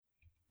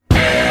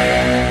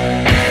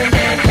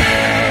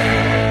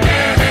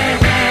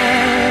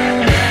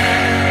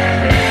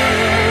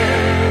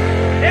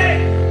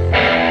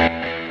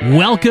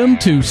Welcome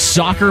to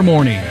Soccer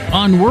Morning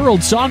on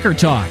World Soccer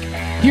Talk.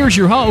 Here's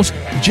your host,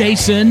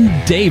 Jason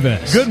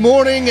Davis. Good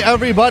morning,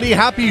 everybody.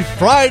 Happy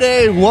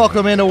Friday.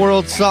 Welcome into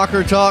World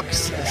Soccer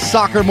Talk's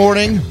Soccer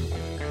Morning.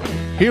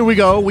 Here we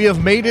go. We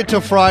have made it to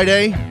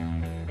Friday.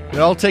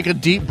 I'll take a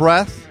deep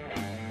breath.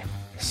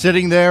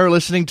 Sitting there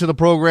listening to the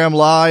program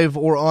live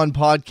or on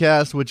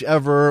podcast,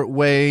 whichever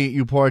way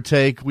you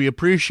partake. We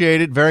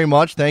appreciate it very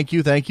much. Thank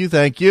you, thank you,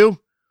 thank you.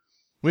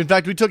 In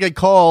fact, we took a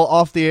call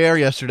off the air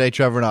yesterday,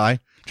 Trevor and I.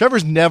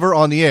 Trevor's never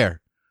on the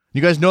air.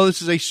 You guys know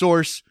this is a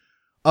source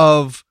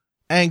of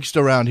angst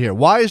around here.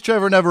 Why is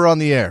Trevor never on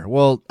the air?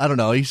 Well, I don't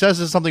know. He says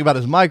there's something about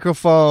his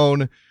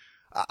microphone.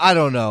 I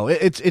don't know.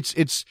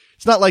 It's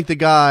not like the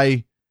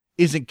guy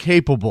isn't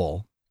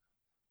capable.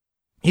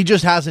 He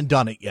just hasn't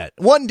done it yet.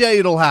 One day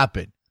it'll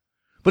happen.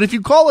 But if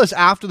you call us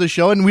after the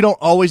show, and we don't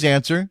always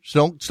answer, so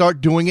don't start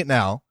doing it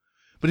now.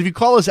 But if you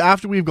call us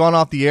after we've gone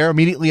off the air,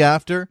 immediately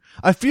after,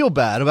 I feel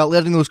bad about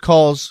letting those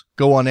calls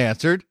go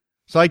unanswered.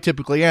 So I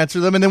typically answer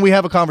them, and then we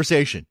have a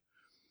conversation.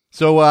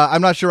 So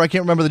I'm not sure. I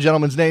can't remember the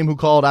gentleman's name who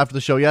called after the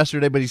show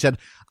yesterday, but he said,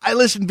 I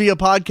listen via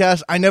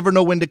podcast. I never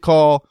know when to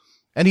call.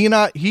 And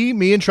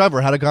me and Trevor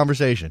had a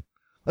conversation.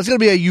 That's going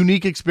to be a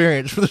unique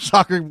experience for the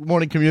Soccer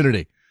Morning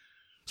community.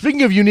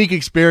 Speaking of unique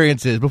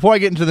experiences, before I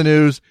get into the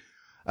news,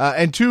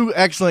 and two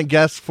excellent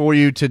guests for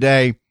you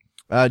today.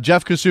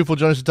 Jeff Kassouf will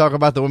join us to talk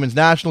about the women's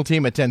national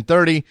team at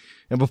 10:30.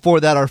 And before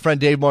that, our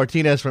friend Dave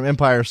Martinez from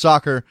Empire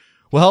Soccer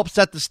will help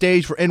set the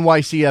stage for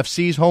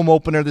NYCFC's home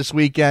opener this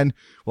weekend.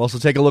 We'll also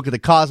take a look at the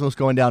Cosmos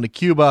going down to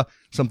Cuba,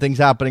 some things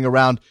happening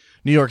around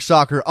New York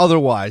soccer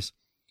otherwise.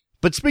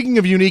 But speaking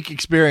of unique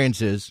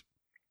experiences,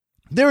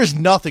 there is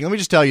nothing, let me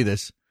just tell you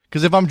this,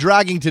 because if I'm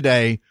dragging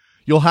today,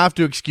 you'll have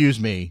to excuse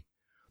me.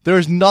 There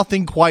is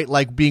nothing quite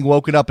like being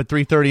woken up at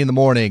 3:30 in the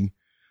morning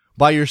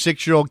by your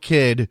 6-year-old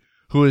kid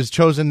who has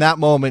chosen that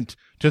moment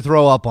to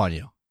throw up on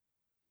you.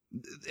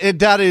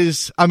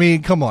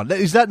 Come on.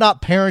 Is that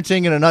not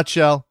parenting in a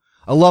nutshell?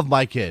 I love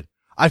my kid.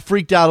 I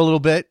freaked out a little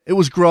bit. It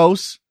was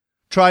gross.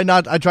 I tried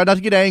not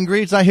to get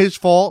angry. It's not his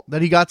fault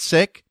that he got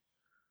sick.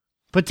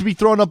 But to be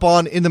thrown up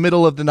on in the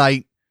middle of the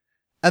night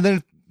and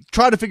then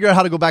try to figure out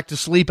how to go back to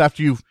sleep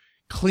after you've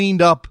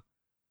cleaned up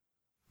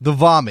the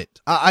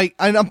vomit.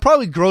 I'm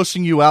probably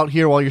grossing you out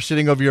here while you're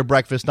sitting over your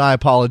breakfast, and I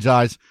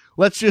apologize.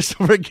 Let's just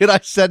forget I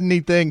said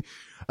anything.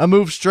 I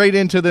move straight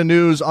into the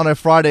news on a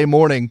Friday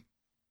morning.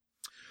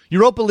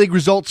 Europa League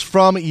results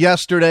from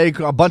yesterday,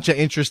 a bunch of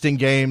interesting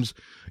games.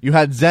 You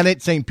had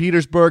Zenit St.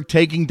 Petersburg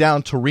taking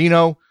down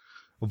Torino,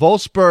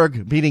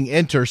 Wolfsburg beating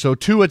Inter, so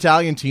two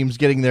Italian teams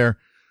getting their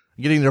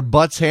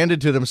butts handed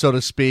to them, so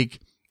to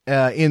speak,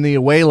 in the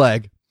away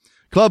leg.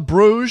 Club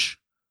Brugge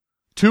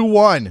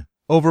 2-1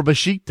 over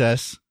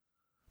Besiktas.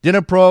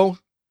 Dnipro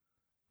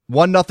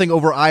 1-0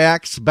 over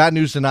Ajax. Bad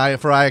news tonight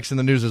for Ajax in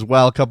the news as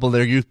well. A couple of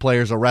their youth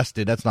players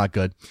arrested. That's not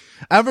good.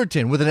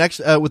 Everton with an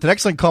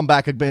excellent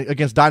comeback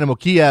against Dynamo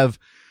Kiev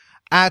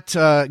at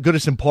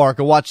Goodison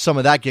Park. I watched some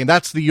of that game.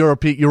 That's the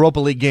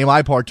Europa League game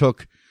I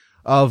partook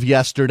of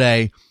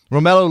yesterday.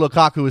 Romelu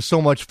Lukaku is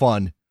so much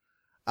fun.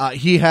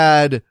 He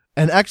had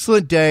an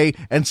excellent day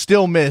and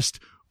still missed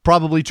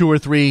probably 2 or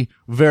 3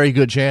 very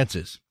good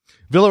chances.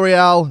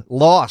 Villarreal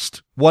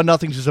lost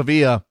 1-0 to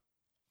Sevilla.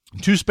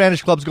 Two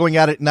Spanish clubs going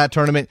at it in that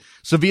tournament.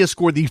 Sevilla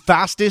scored the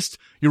fastest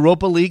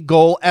Europa League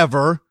goal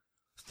ever.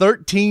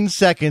 13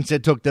 seconds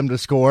it took them to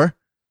score.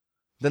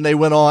 Then they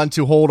went on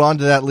to hold on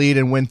to that lead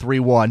and win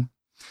 3-1.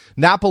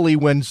 Napoli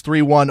wins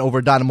 3-1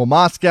 over Dynamo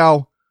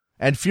Moscow.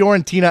 And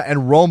Fiorentina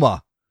and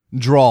Roma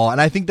draw.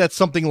 And I think that's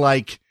something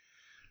like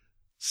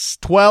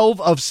 12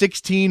 of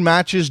 16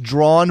 matches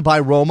drawn by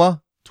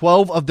Roma.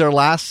 12 of their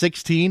last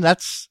 16.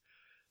 It's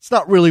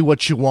not really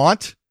what you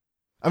want.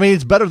 I mean,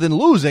 it's better than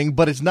losing,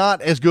 but it's not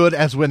as good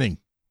as winning.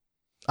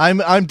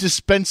 I'm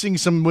dispensing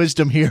some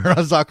wisdom here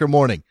on Soccer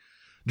Morning.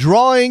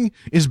 Drawing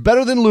is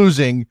better than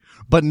losing,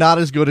 but not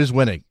as good as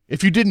winning,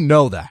 if you didn't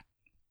know that.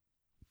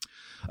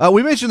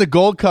 We mentioned the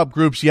Gold Cup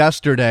groups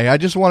yesterday. I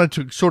just wanted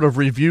to sort of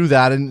review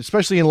that, and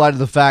especially in light of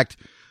the fact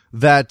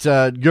that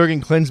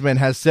Jurgen Klinsmann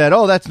has said,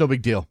 oh, that's no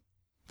big deal.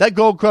 That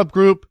Gold Cup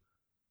group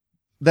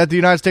that the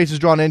United States is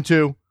drawn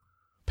into,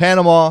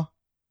 Panama,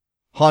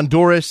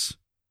 Honduras,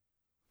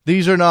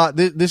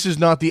 this is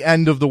not the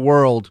end of the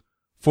world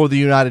for the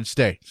United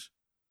States.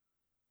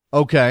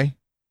 Okay.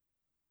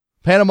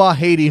 Panama,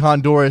 Haiti,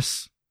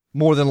 Honduras,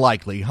 more than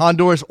likely.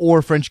 Honduras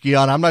or French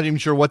Guiana. I'm not even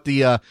sure what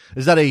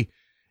is that a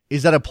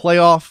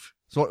playoff?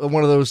 So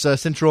one of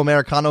those Central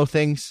Americano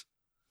things?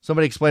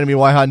 Somebody explain to me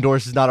why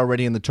Honduras is not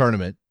already in the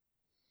tournament.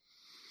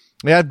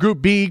 We had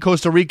Group B,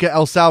 Costa Rica,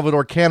 El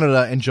Salvador,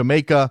 Canada, and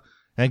Jamaica.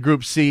 And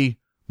Group C,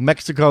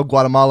 Mexico,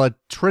 Guatemala,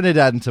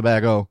 Trinidad and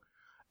Tobago,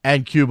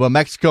 and Cuba.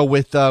 Mexico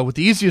with the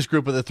easiest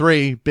group of the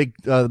three,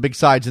 the big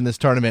sides in this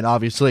tournament,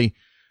 obviously.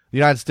 The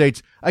United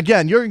States.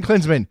 Again, Jurgen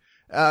Klinsmann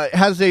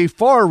had a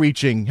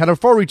far-reaching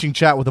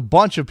chat with a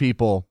bunch of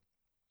people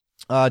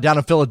down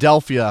in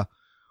Philadelphia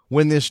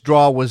when this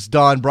draw was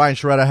done. Brian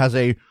Sciaretta has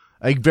a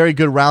very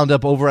good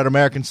roundup over at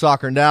American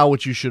Soccer Now,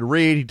 which you should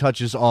read. He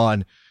touches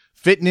on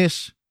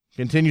fitness,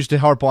 continues to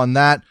harp on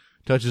that,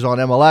 touches on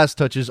MLS,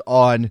 touches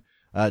on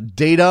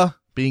data,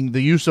 being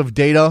the use of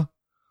data.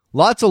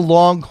 Lots of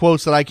long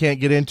quotes that I can't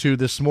get into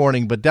this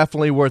morning, but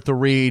definitely worth the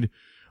read.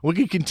 We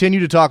can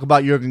continue to talk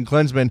about Jurgen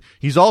Klinsmann.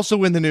 He's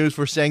also in the news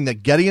for saying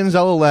that Gideon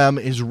Zelalem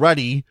is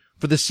ready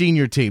for the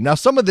senior team. Now,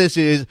 some of this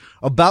is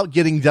about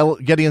getting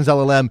Gideon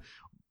Zelalem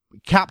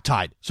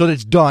cap-tied so that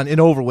it's done and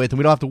over with, and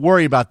we don't have to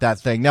worry about that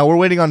thing. Now, we're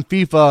waiting on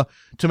FIFA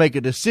to make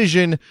a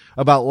decision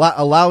about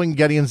allowing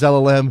Gideon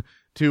Zelalem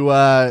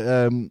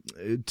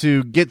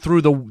to get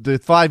through the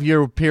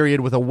 5-year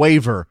period with a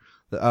waiver.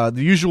 The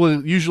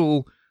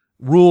usual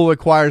rule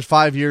requires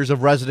 5 years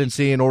of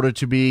residency in order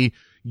to be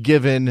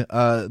given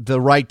the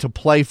right to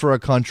play for a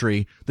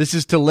country. This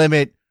is to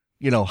limit,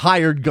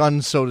 hired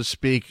guns, so to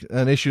speak,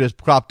 an issue that's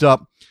cropped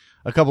up.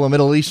 A couple of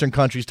Middle Eastern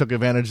countries took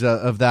advantage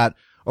of that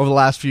over the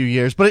last few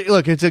years. But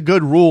look, it's a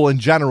good rule in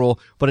general,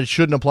 but it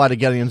shouldn't apply to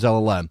Gideon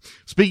Zelalem.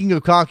 Speaking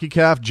of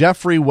CONCACAF,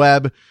 Jeffrey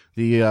Webb,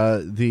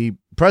 the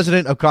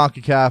president of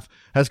CONCACAF,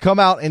 has come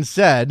out and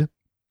said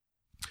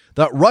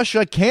that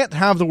Russia can't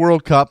have the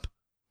World Cup,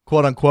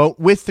 quote unquote,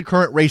 with the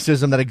current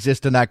racism that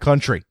exists in that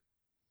country.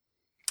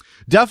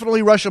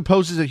 Definitely, Russia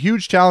poses a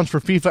huge challenge for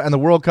FIFA and the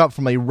World Cup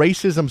from a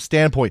racism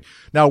standpoint.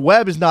 Now,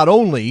 Webb is not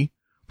only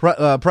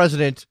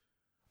president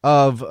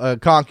of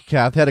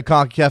CONCACAF, head of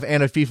CONCACAF,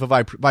 and a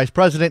FIFA vice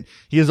president,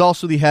 he is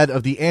also the head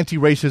of the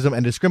Anti-Racism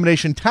and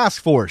Discrimination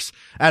Task Force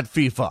at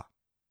FIFA.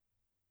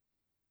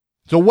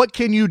 So what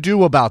can you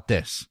do about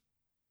this?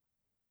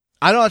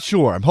 I'm not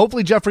sure.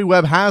 Hopefully Jeffrey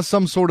Webb has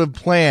some sort of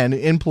plan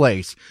in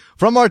place.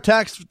 From our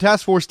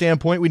task force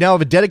standpoint, we now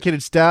have a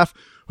dedicated staff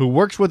who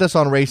works with us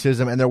on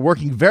racism, and they're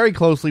working very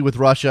closely with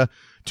Russia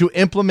to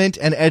implement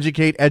and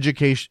execute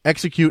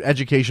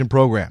education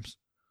programs.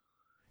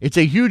 It's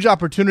a huge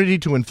opportunity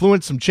to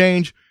influence some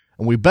change,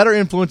 and we better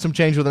influence some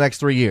change over the next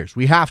 3 years.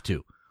 We have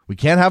to. We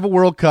can't have a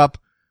World Cup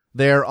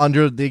there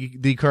under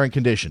the current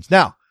conditions.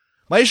 Now,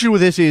 my issue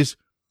with this is,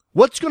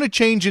 what's going to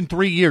change in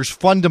 3 years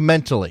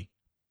fundamentally?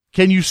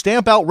 Can you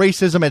stamp out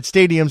racism at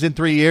stadiums in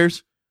 3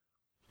 years?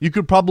 You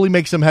could probably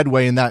make some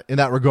headway in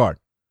that regard.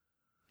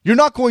 You're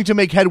not going to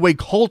make headway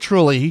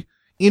culturally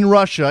in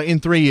Russia in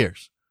 3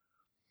 years.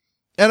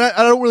 And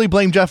I don't really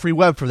blame Jeffrey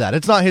Webb for that.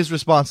 It's not his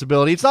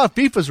responsibility. It's not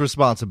FIFA's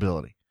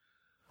responsibility.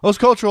 Those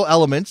cultural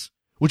elements,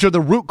 which are the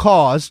root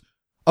cause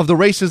of the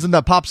racism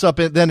that pops up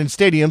then in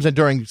stadiums and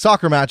during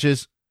soccer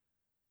matches,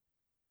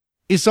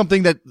 is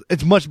something that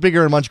it's much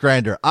bigger and much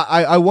grander.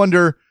 I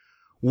wonder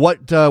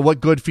what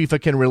good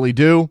FIFA can really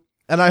do.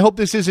 And I hope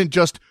this isn't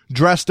just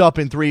dressed up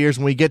in 3 years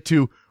when we get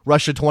to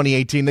Russia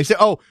 2018. They say,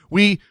 oh,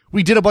 we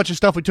did a bunch of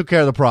stuff. We took care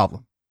of the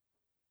problem.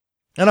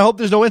 And I hope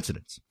there's no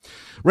incidents.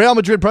 Real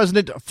Madrid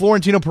president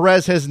Florentino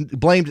Perez has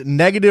blamed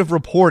negative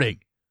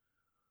reporting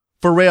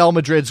for Real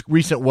Madrid's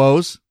recent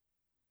woes.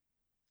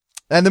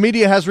 And the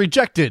media has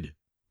rejected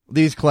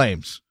these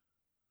claims.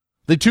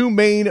 The two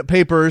main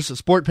papers,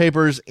 sport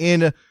papers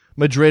in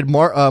Madrid,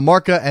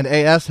 Marca and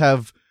AS,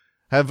 have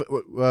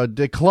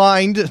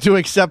declined to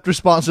accept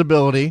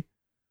responsibility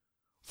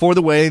for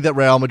the way that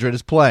Real Madrid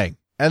is playing.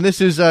 And this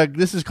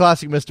is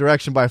classic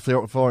misdirection by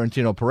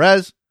Florentino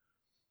Perez,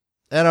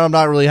 and I'm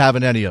not really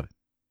having any of it.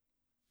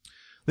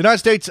 The United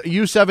States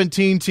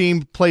U17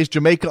 team plays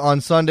Jamaica on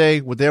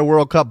Sunday with their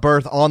World Cup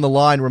berth on the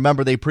line.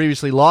 Remember, they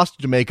previously lost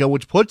to Jamaica,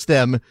 which puts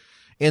them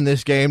in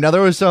this game. Now,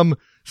 there was some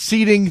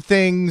seeding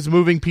things,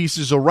 moving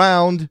pieces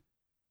around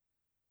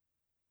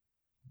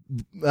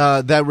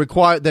that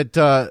requires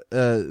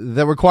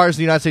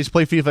the United States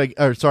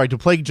to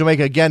play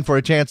Jamaica again for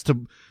a chance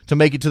to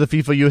make it to the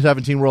FIFA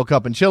U17 World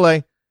Cup in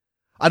Chile.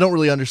 I don't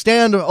really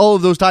understand all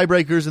of those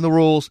tiebreakers and the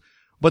rules,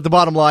 but the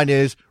bottom line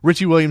is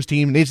Richie Williams'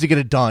 team needs to get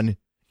it done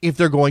if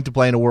they're going to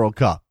play in a World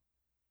Cup.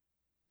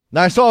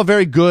 Now, I saw a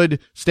very good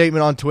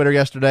statement on Twitter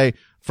yesterday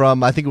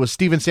from, I think it was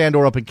Steven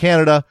Sandor up in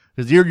Canada,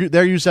 because their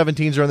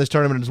U17s are in this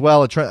tournament as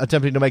well,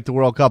 attempting to make the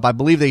World Cup. I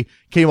believe they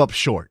came up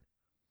short.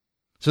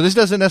 So this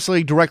doesn't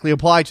necessarily directly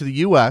apply to the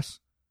U.S.,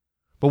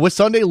 but with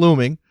Sunday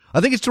looming,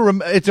 I think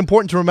it's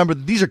important to remember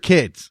that these are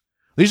kids.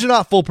 These are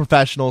not full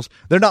professionals.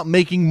 They're not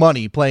making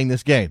money playing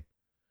this game.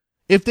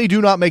 If they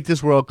do not make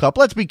this World Cup,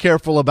 let's be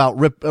careful about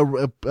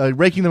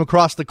raking them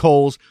across the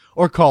coals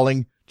or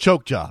calling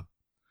choke job.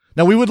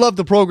 Now, we would love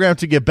the program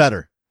to get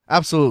better.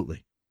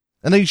 Absolutely.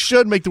 And they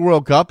should make the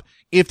World Cup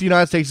if the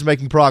United States is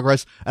making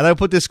progress. And I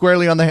put this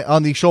squarely on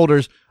the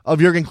shoulders of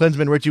Jurgen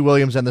Klinsmann, Richie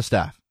Williams, and the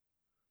staff.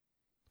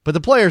 But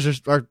the players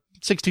are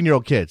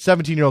 16-year-old kids,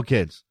 17-year-old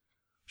kids.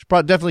 Should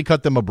probably definitely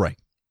cut them a break.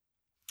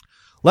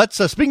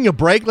 Speaking of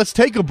break, let's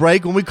take a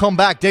break. When we come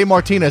back, Dave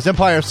Martinez,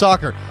 Empire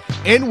Soccer.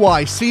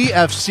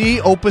 NYCFC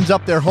opens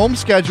up their home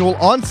schedule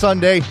on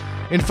Sunday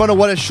in front of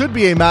what should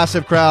be a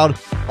massive crowd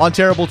on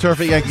terrible turf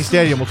at Yankee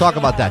Stadium. We'll talk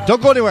about that.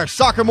 Don't go anywhere.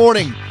 Soccer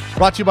Morning,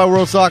 brought to you by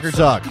World Soccer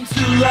Talk.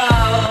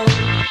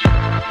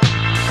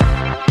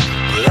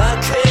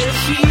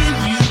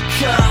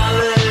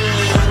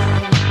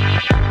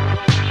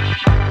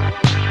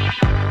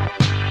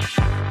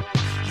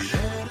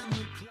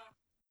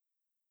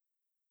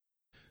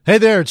 Hey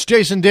there, it's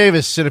Jason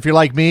Davis, and if you're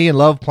like me and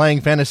love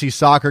playing fantasy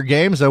soccer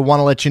games, I want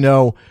to let you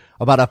know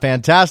about a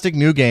fantastic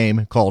new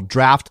game called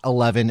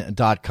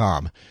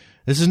Draft11.com.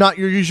 This is not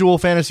your usual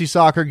fantasy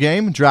soccer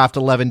game.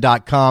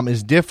 Draft11.com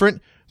is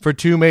different for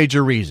two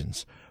major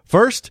reasons.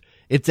 First,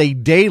 it's a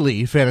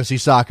daily fantasy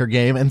soccer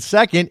game, and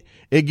second,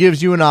 it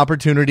gives you an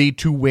opportunity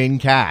to win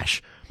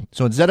cash.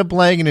 So instead of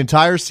playing an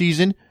entire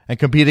season and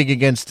competing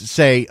against,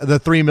 say, the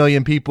 3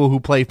 million people who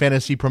play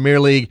Fantasy Premier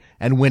League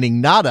and winning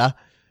nada,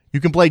 you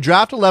can play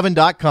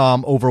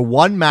Draft11.com over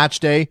one match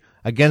day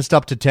against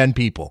up to 10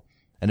 people.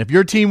 And if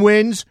your team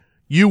wins,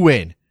 you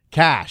win.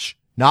 Cash,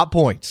 not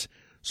points.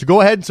 So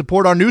go ahead and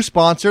support our new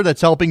sponsor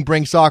that's helping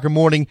bring Soccer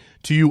Morning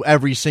to you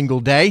every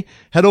single day.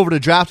 Head over to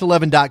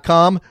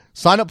Draft11.com,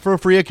 sign up for a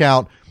free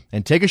account,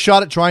 and take a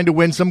shot at trying to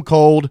win some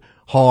cold,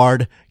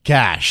 hard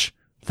cash.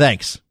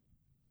 Thanks.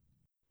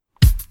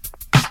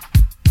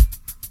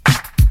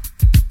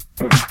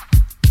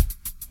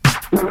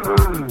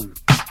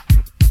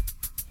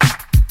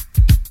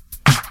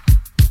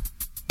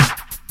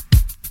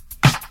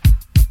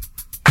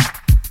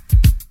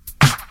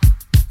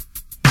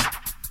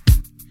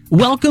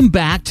 Welcome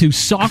back to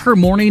Soccer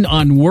Morning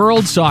on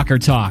World Soccer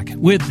Talk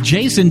with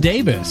Jason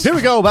Davis. Here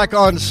we go, back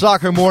on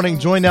Soccer Morning,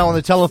 joined now on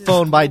the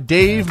telephone by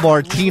Dave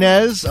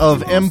Martinez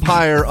of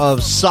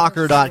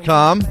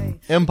EmpireOfSoccer.com,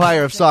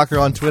 Empire of Soccer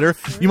on Twitter.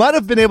 You might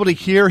have been able to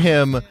hear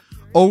him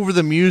over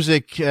the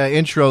music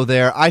intro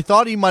there. I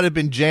thought he might have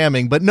been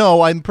jamming, but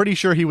no, I'm pretty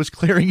sure he was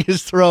clearing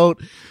his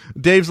throat.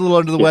 Dave's a little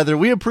under the weather.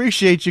 We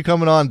appreciate you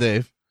coming on,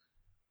 Dave.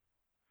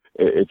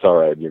 It's all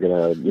right. You're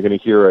gonna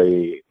hear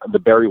the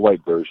Barry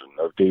White version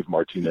of Dave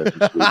Martinez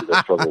that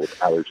struggle with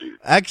allergies.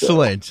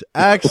 Excellent, so.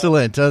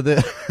 Excellent. I'm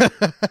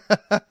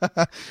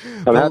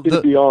happy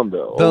to be on,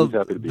 though. Always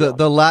happy to be on.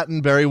 The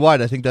Latin Barry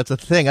White. I think that's a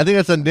thing. I think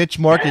that's a niche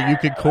market you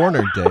could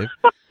corner, Dave.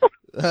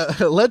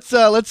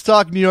 Let's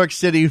talk New York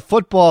City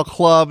Football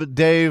Club,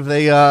 Dave.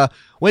 They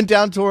went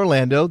down to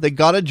Orlando. They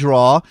got a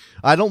draw.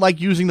 I don't like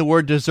using the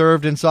word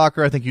deserved in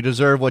soccer. I think you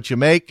deserve what you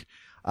make.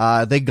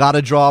 They got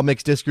a draw.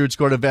 Mixed Discord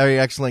scored a very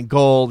excellent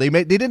goal. They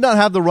did not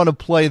have the run of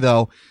play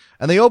though,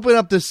 and they open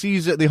up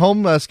the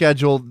home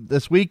schedule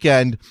this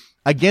weekend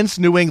against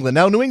New England.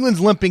 Now New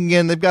England's limping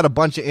in. They've got a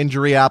bunch of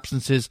injury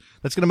absences.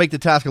 That's going to make the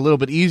task a little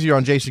bit easier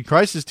on Jason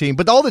Kreis's team.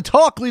 But all the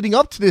talk leading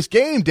up to this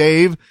game,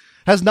 Dave,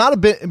 has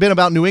not been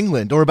about New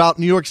England or about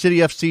New York City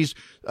FC's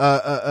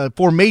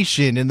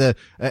formation and the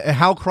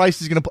how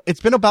Kreis is going to play.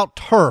 It's been about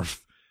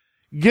turf.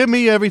 Give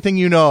me everything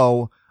you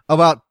know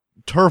about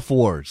turf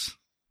wars.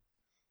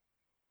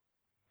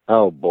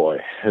 Oh, boy.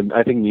 And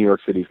I think New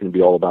York City is going to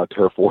be all about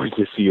turf wars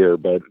this year,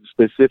 but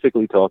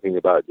specifically talking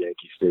about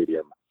Yankee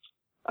Stadium.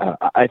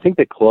 I think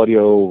that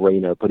Claudio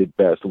Reyna put it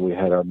best when we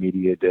had our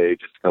media day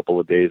just a couple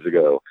of days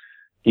ago.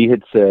 He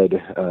had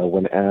said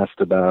when asked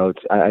about,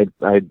 I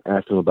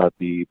asked him about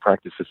the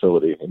practice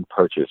facility in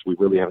Purchase. We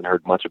really haven't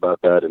heard much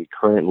about that, and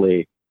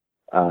currently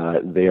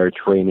they are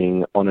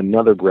training on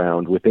another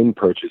ground within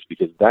Purchase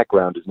because that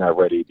ground is not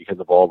ready because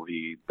of all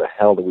the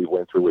hell that we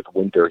went through with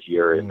winter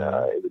here in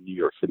the New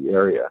York City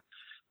area.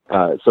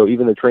 So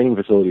even the training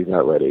facility is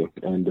not ready.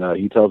 And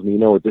he tells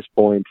me, at this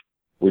point,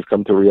 we've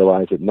come to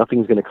realize that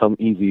nothing's going to come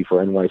easy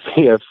for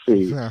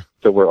NYCFC. Yeah.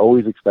 So we're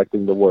always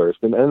expecting the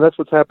worst. And that's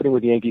what's happening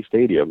with Yankee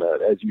Stadium.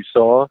 As you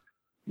saw,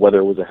 whether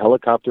it was a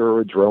helicopter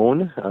or a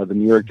drone, the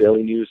New York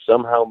Daily News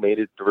somehow made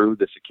it through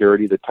the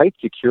tight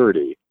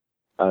security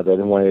that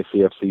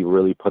NYCFC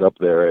really put up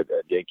there at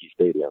Yankee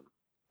Stadium,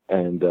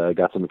 and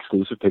got some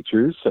exclusive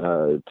pictures,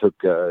 took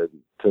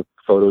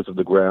photos of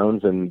the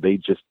grounds, and they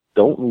just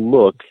don't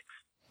look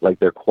like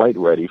they're quite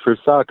ready for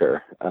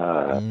soccer.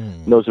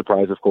 No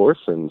surprise, of course,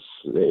 since,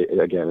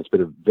 again, it's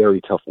been a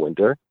very tough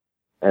winter,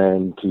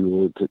 and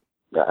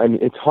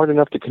it's hard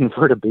enough to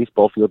convert a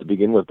baseball field to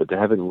begin with, but to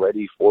have it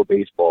ready for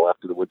baseball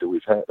after the winter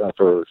we've had,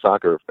 for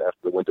soccer after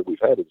the winter we've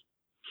had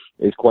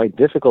is quite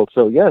difficult.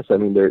 So yes,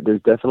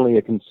 there's definitely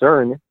a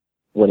concern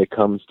when it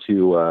comes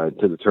to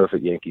the turf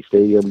at Yankee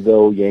Stadium,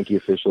 though Yankee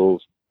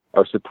officials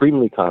are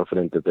supremely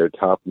confident that their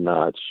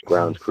top-notch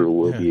grounds crew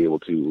will be able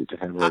to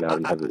hammer it out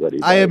and have it ready.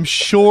 I am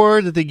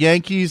sure that the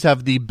Yankees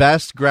have the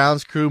best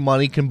grounds crew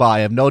money can buy.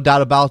 I have no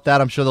doubt about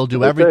that. I'm sure they'll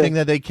do everything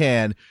that they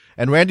can.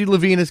 And Randy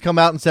Levine has come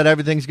out and said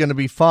everything's going to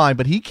be fine,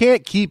 but he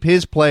can't keep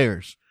his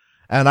players.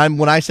 And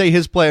when I say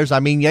his players, I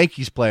mean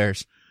Yankees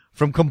players,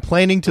 from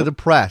complaining to the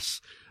press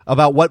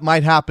about what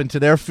might happen to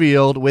their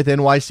field with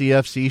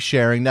NYCFC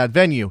sharing that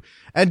venue.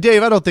 And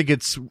Dave, I don't think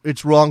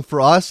it's wrong for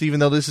us,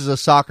 even though this is a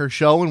soccer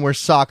show and we're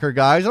soccer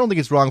guys. I don't think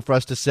it's wrong for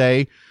us to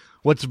say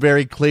what's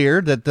very clear,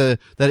 that that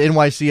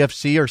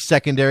NYCFC are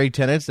secondary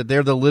tenants, that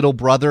they're the little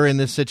brother in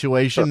this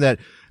situation, that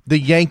the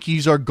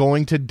Yankees are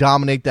going to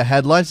dominate the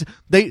headlines.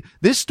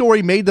 This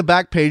story made the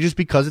back pages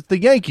because it's the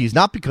Yankees,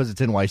 not because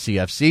it's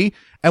NYCFC.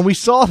 And we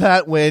saw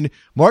that when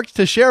Mark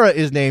Teixeira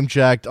is name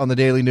checked on the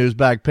Daily News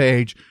back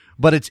page,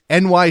 but it's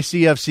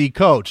NYCFC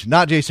coach,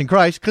 not Jason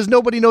Kreis, because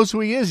nobody knows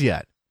who he is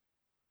yet.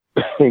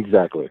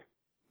 Exactly.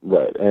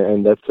 Right.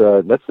 And that's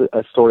a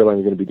storyline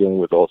you're going to be dealing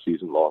with all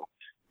season long.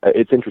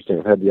 It's interesting.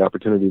 I've had the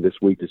opportunity this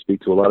week to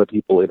speak to a lot of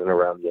people in and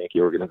around the Yankee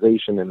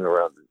organization and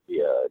around the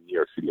New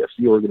York City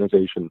FC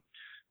organization.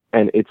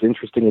 And it's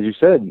interesting, as you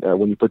said,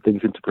 when you put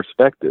things into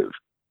perspective.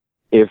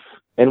 If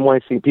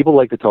NYC, people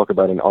like to talk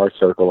about in our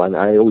circle, and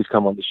I always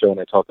come on the show and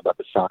I talk about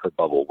the soccer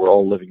bubble. We're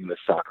all living in the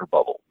soccer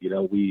bubble. You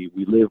know, we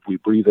live, we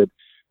breathe it.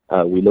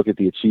 We look at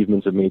the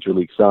achievements of Major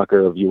League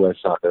Soccer, of U.S.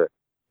 soccer,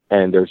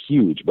 and they're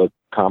huge, but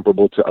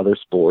comparable to other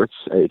sports.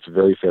 It's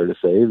very fair to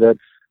say that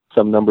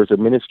some numbers are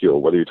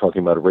minuscule, whether you're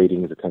talking about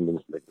ratings,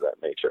 attendance, things of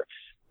that nature.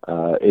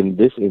 In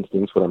this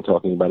instance, what I'm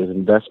talking about is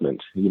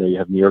investment. You know, you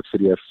have New York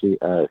City FC,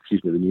 the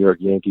New York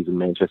Yankees and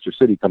Manchester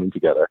City coming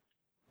together,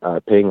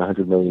 paying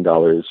 $100 million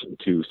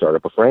to start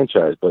up a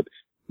franchise. But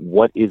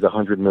what is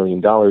 $100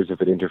 million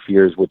if it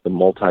interferes with the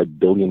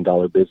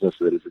multi-billion-dollar business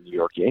that is the New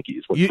York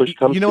Yankees?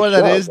 You know what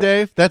that is,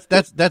 Dave?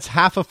 That's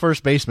half a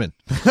first baseman.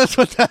 That's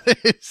what that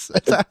is.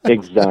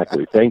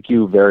 Exactly. Thank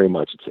you very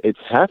much. It's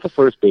half a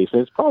first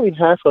baseman. It's probably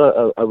half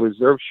a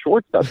reserve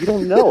shortstop. You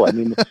don't know. I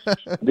mean,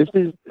 this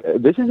is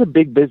a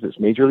big business.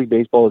 Major League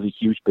Baseball is a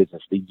huge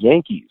business. The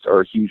Yankees are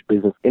a huge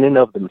business in and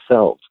of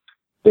themselves.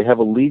 They have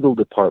a legal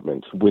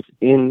department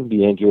within the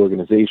Yankee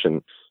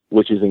organization,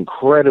 which is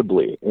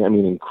incredibly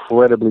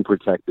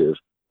protective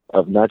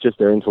of not just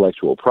their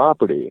intellectual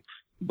property,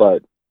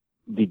 but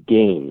the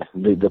game,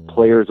 the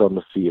players on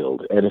the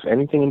field. And if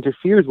anything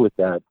interferes with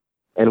that,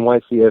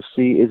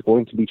 NYCFC is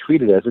going to be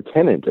treated as a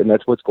tenant, and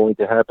that's what's going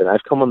to happen.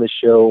 I've come on this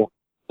show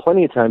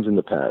plenty of times in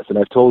the past, and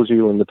I've told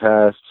you in the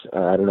past,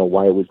 I don't know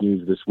why it was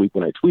news this week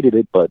when I tweeted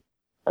it, but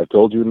I've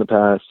told you in the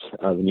past,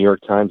 the New York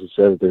Times has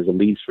said that there's a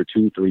lease for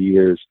 2-3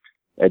 years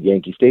at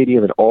Yankee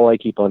Stadium, and all I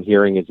keep on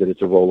hearing is that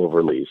it's a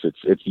rollover lease.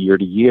 It's year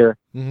to year,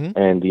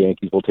 and the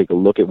Yankees will take a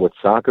look at what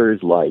soccer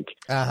is like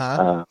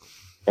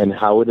and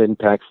how it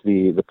impacts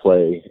the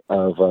play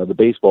of the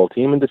baseball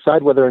team and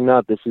decide whether or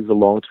not this is a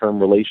long-term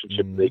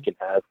relationship they can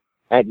have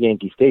at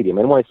Yankee Stadium.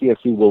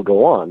 NYCFC will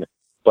go on,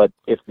 but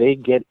if they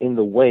get in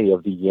the way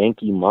of the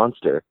Yankee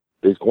monster,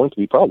 there's going to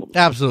be problems.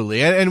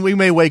 Absolutely, and we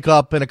may wake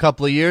up in a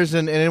couple of years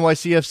and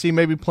NYCFC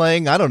may be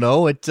playing, I don't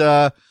know, at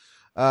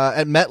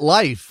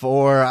MetLife,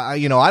 or I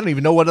don't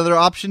even know what other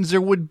options there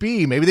would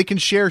be. Maybe they can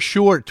share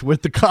short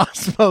with the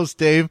Cosmos,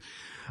 Dave.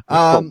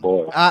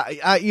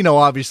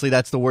 Obviously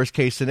that's the worst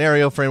case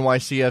scenario for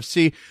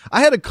NYCFC.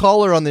 I had a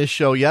caller on this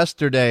show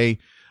yesterday.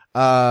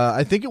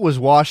 I think it was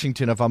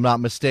Washington, if I'm not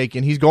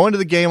mistaken. He's going to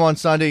the game on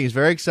Sunday. He's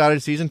very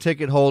excited, season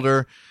ticket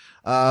holder.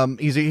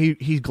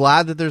 He's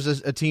glad that there's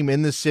a team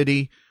in the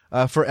city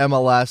for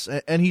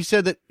MLS. And he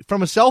said that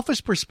from a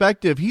selfish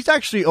perspective, he's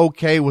actually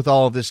okay with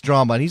all of this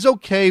drama. And he's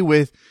okay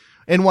with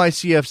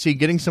NYCFC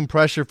getting some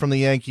pressure from the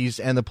Yankees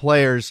and the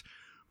players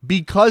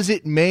because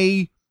it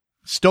may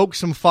stoke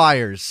some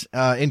fires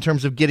in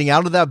terms of getting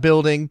out of that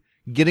building,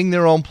 getting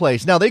their own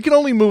place. Now, they can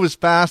only move as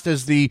fast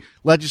as the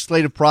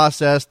legislative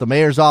process, the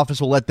mayor's office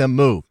will let them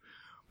move.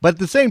 But at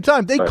the same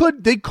time,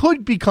 they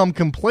could become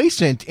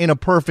complacent in a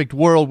perfect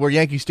world where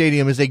Yankee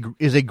Stadium is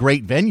a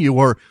great venue,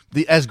 or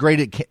as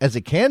great as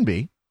it can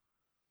be.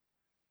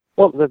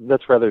 Well,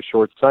 that's rather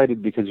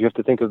short-sighted because you have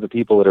to think of the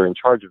people that are in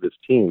charge of this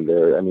team.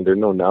 They're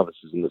no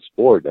novices in the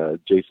sport.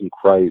 Jason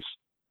Kreis,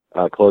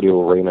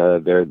 Claudio Reyna,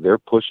 they're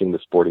pushing the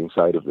sporting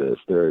side of this.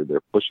 They're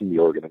pushing the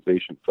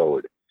organization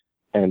forward.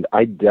 And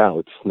I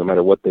doubt, no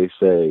matter what they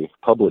say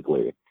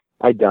publicly,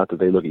 I doubt that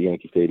they look at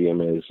Yankee Stadium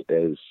as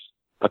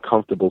a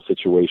comfortable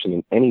situation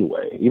in any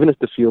way. Even if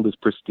the field is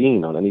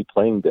pristine on any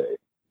playing day,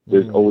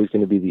 there's always going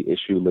to be the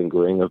issue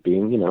lingering of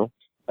being,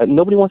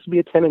 nobody wants to be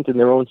a tenant in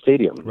their own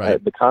stadium.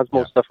 Right. The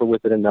Cosmos suffer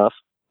with it enough.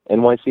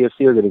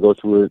 NYCFC are going to go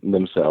through it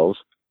themselves.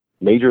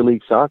 Major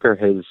League Soccer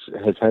has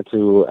had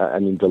to,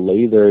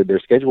 delay their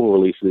schedule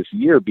release this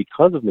year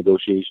because of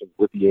negotiations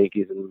with the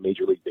Yankees and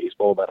Major League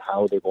Baseball about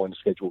how they're going to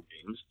schedule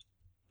games.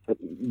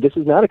 This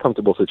is not a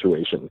comfortable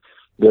situation.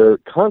 They're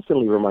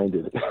constantly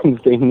reminded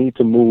they need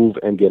to move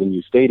and get a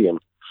new stadium.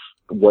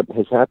 What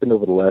has happened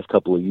over the last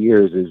couple of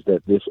years is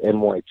that this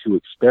NY2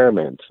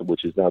 experiment,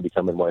 which has now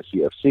become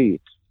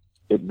NYCFC,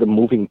 the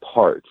moving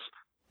parts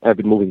have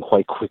been moving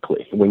quite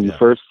quickly. When you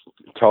first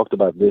talked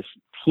about this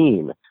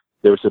team,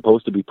 there was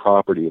supposed to be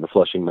property in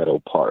Flushing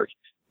Meadow Park.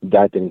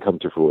 That didn't come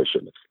to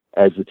fruition.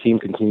 As the team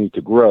continued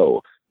to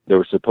grow, there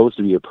was supposed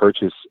to be a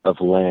purchase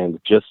of land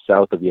just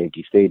south of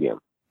Yankee Stadium.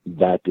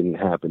 That didn't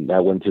happen.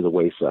 That went to the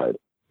wayside.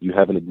 You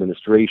have an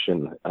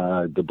administration,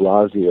 de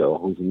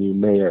Blasio, who's a new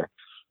mayor,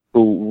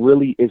 who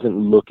really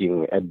isn't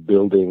looking at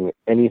building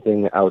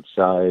anything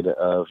outside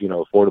of,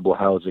 affordable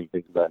housing,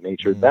 things of that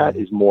nature. That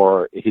is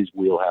more his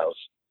wheelhouse,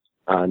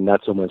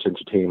 not so much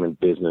entertainment,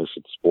 business,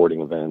 and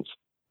sporting events.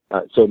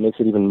 So it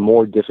makes it even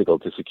more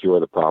difficult to secure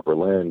the proper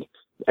land.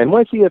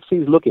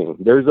 NYCFC is looking.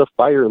 There's a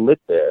fire lit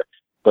there,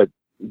 but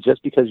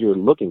just because you're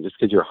looking, just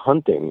because you're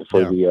hunting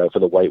for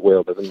the white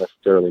whale doesn't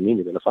necessarily mean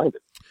you're going to find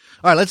it.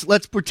 All right,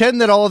 let's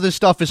pretend that all of this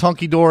stuff is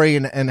hunky-dory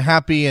and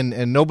happy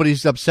and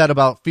nobody's upset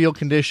about field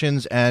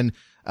conditions and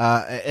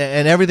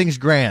everything's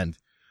grand.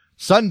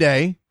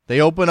 Sunday,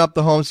 they open up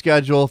the home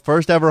schedule,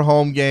 first ever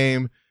home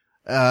game.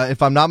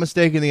 If I'm not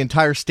mistaken, the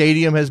entire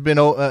stadium has been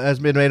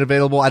made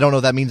available. I don't know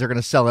if that means they're going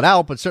to sell it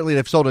out, but certainly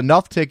they've sold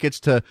enough tickets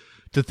to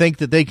think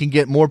that they can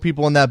get more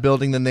people in that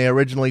building than they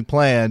originally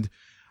planned.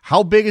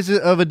 How big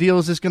of a deal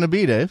is this going to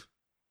be, Dave?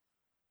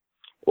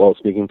 Well,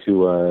 speaking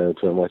to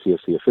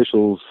NYCFC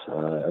officials,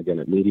 again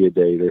at media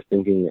day, they're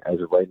thinking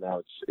as of right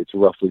now it's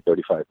roughly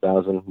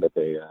 35,000 that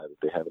they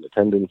have in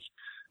attendance.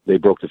 They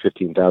broke the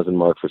 15,000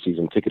 mark for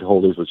season ticket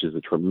holders, which is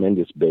a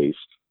tremendous base.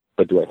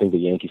 But do I think the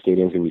Yankee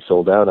Stadium's going to be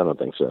sold out? I don't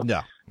think so.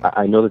 No.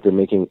 I know that they're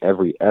making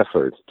every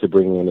effort to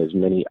bring in as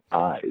many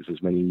eyes,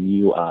 as many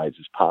new eyes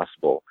as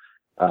possible.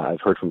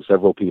 I've heard from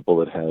several people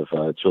that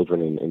have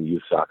children in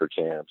youth soccer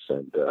camps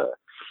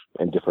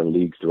and different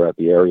leagues throughout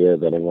the area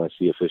that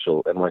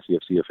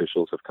NYCFC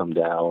officials have come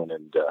down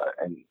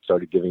and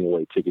started giving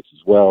away tickets as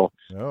well.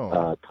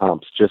 Oh.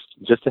 Comps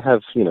just to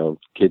have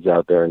kids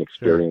out there and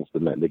experience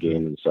the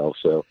game themselves.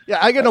 So yeah,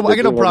 I got no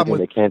problem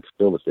with. They can't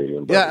fill the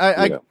stadium.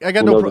 But,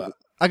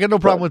 I got no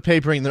problem with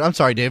papering I'm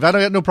sorry, Dave. I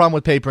don't got no problem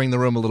with papering the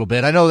room a little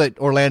bit. I know that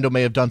Orlando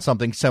may have done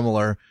something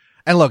similar.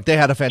 And look, they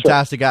had a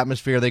fantastic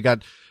atmosphere. They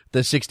got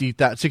the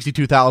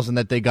 62,000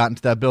 that they got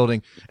into that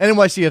building. And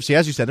NYCFC,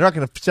 as you said, they're not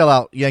going to sell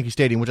out Yankee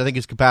Stadium, which I think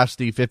is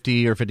capacity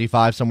 50 or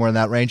 55, somewhere in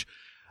that range.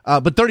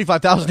 But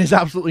 35,000 is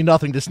absolutely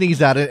nothing to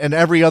sneeze at. And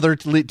every other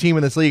team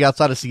in this league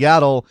outside of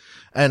Seattle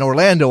and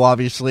Orlando,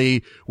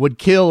 obviously, would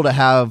kill to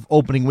have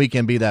opening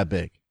weekend be that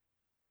big.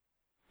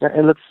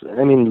 And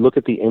look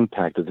at the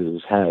impact that this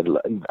has had.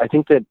 I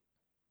think that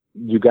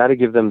you got to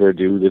give them their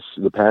due.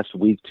 The past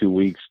week, 2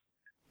 weeks,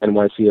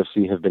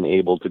 NYCFC have been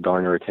able to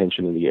garner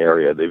attention in the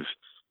area.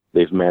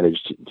 They've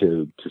managed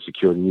to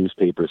secure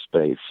newspaper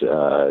space.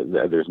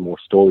 There's more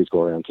stories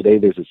going around. Today,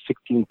 there's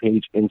a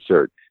 16-page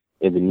insert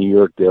in the New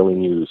York Daily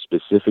News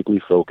specifically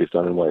focused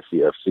on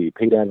NYCFC.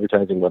 Paid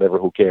advertising, whatever,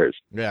 who cares?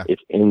 Yeah.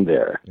 It's in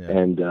there,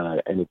 and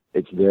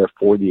it's there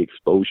for the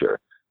exposure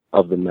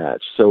of the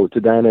match. So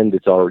to that end,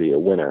 it's already a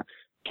winner.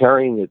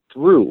 Carrying it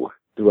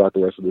throughout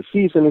the rest of the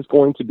season is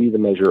going to be the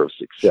measure of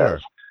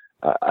success.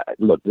 Sure.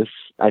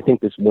 I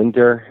think this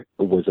winter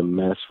was a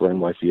mess for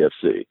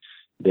NYCFC.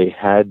 They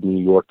had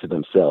New York to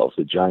themselves.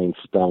 The Giants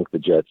stunk. The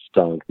Jets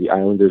stunk. The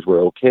Islanders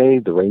were okay.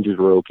 The Rangers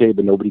were okay,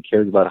 but nobody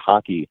cares about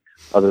hockey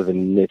other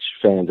than niche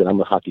fans. And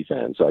I'm a hockey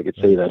fan, so I could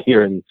say that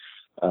here in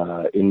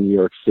New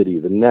York City.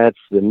 The Nets,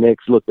 the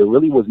Knicks. Look, there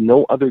really was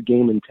no other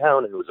game in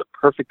town, and it was a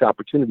perfect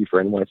opportunity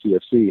for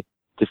NYCFC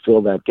to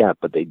fill that gap,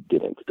 but they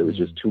didn't. There was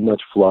just too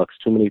much flux,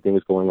 too many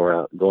things going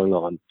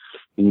on.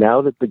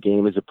 Now that the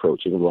game is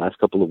approaching, in the last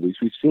couple of weeks,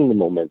 we've seen the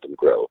momentum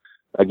grow.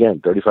 Again,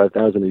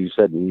 35,000, as you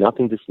said,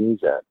 nothing to sneeze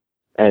at.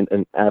 And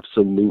an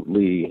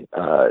absolutely,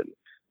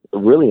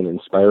 really an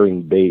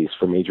inspiring base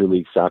for Major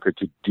League Soccer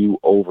to do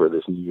over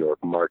this New York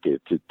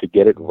market, to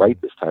get it right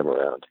this time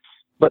around.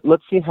 But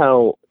let's see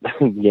how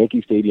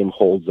Yankee Stadium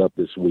holds up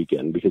this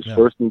weekend, because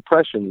first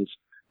impressions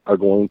are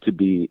going to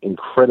be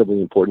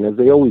incredibly important, as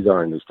they always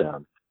are in this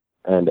town.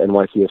 And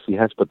NYCFC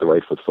has put the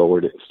right foot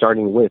forward,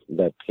 starting with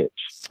that pitch.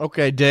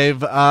 Okay, Dave,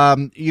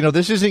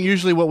 this isn't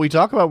usually what we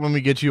talk about when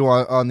we get you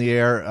on the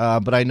air,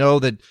 but I know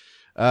that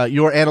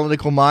your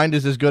analytical mind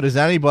is as good as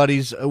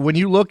anybody's. When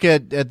you look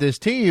at this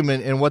team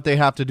and what they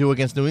have to do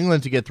against New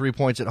England to get 3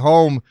 points at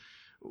home,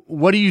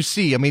 what do you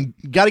see? I mean,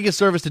 got to get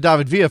service to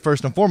David Villa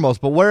first and foremost,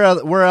 but where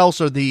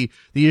else are the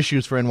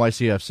issues for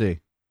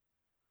NYCFC?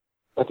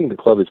 I think the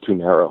club is too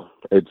narrow.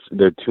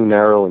 They're too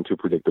narrow and too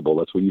predictable.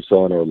 That's what you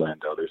saw in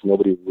Orlando. There's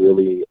nobody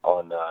really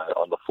on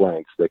the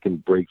flanks that can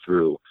break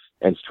through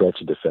and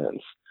stretch a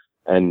defense.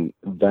 And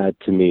that,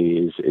 to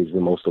me, is the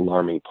most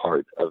alarming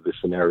part of this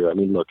scenario. I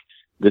mean, look,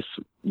 this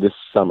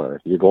summer,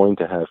 you're going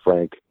to have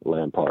Frank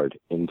Lampard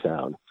in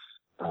town.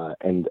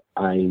 And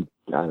I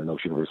don't know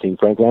if you've ever seen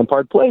Frank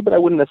Lampard play, but I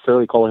wouldn't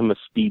necessarily call him a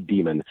speed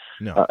demon.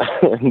 No.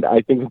 And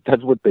I think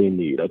that's what they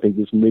need. I think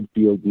this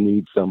midfield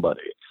needs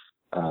somebody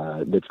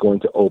that's going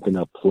to open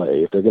up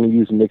play. If they're going to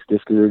use Mixed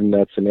Discord in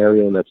that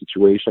scenario, in that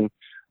situation,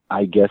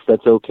 I guess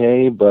that's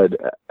okay. But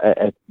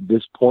at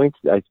this point,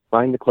 I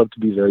find the club to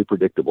be very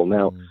predictable.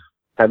 Now,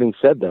 having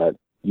said that,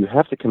 you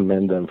have to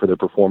commend them for their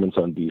performance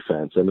on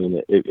defense. I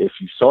mean, if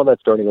you saw that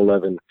starting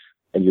 11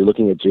 and you're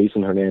looking at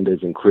Jason Hernandez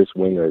and Chris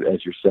Winger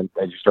as your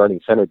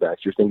starting center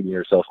backs, you're thinking to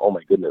yourself, oh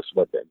my goodness,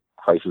 what, the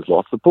Price has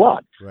lost the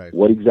plot. Right.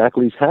 What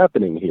exactly is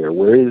happening here?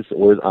 Where's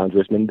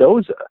Andres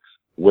Mendoza?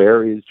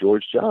 Where is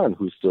George John,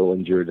 who's still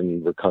injured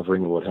and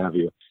recovering and what have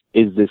you?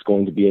 Is this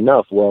going to be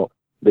enough? Well,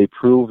 they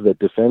prove that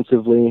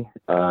defensively,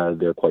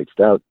 they're quite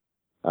stout.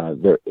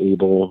 They're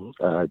able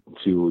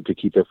to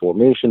keep their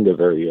formation. They're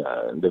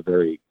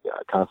very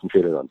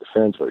concentrated on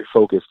defense, very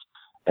focused,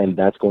 and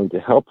that's going to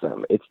help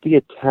them. It's the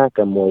attack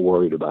I'm more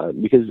worried about,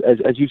 because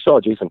as you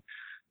saw, Jason,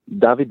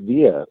 David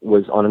Villa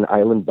was on an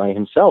island by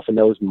himself, and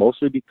that was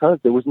mostly because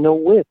there was no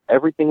width.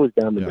 Everything was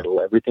down the middle.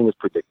 Everything was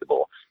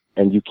predictable,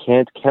 and you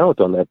can't count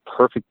on that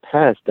perfect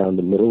pass down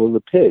the middle of the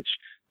pitch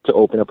to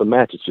open up a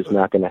match. It's just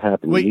not going to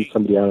happen. You need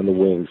somebody out on the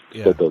wings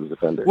to set those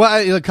defenders.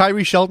 Well,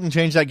 Kyrie Shelton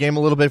changed that game a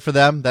little bit for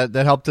them. That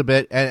helped a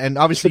bit, and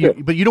obviously,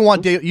 but you don't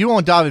want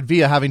David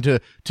Villa having to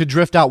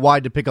drift out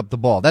wide to pick up the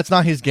ball. That's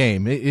not his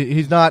game.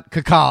 He's not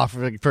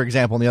Kassouf, for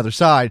example, on the other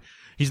side.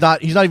 He's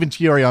not even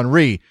Thierry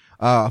Henry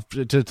to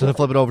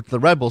flip it over to the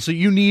Red Bull. So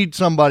you need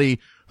somebody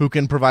who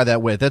can provide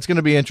that width. That's going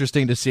to be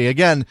interesting to see.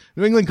 Again,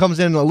 New England comes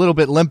in a little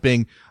bit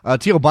limping.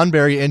 Teal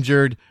Bunbury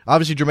injured.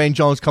 Obviously, Jermaine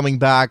Jones coming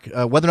back.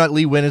 Whether or not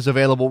Lee Wynn is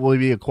available will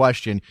be a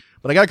question.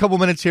 But I got a couple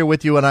minutes here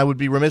with you, and I would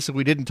be remiss if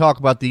we didn't talk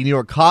about the New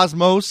York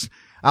Cosmos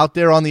out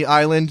there on the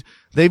island.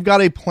 They've got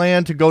a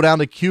plan to go down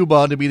to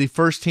Cuba to be the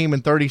first team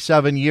in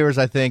 37 years,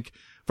 I think,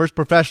 first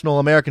professional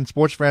American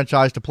sports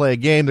franchise to play a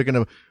game. They're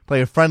going to play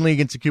a friendly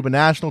against the Cuban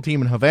national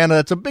team in Havana.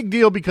 That's a big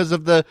deal because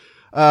of the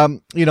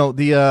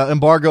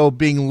embargo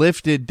being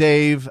lifted,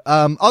 Dave.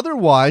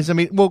 Otherwise, I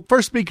mean, well,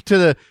 first speak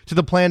to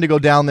the plan to go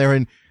down there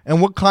and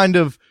what kind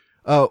of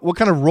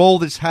role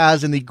this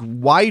has in the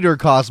wider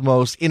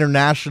Cosmos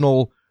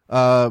international,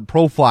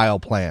 profile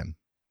plan.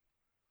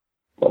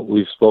 Well,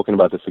 we've spoken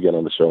about this again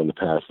on the show in the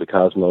past. The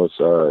Cosmos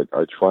are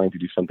trying to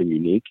do something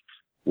unique,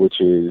 which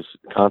is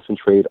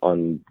concentrate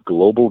on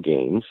global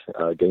games,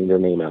 getting their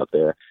name out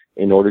there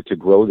in order to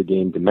grow the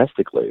game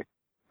domestically.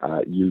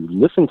 You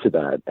listen to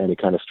that and it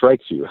kind of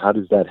strikes you. How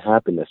does that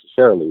happen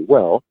necessarily?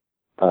 Well,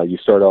 you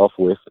start off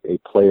with a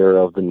player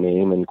of the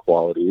name and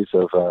qualities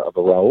of a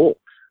Raul.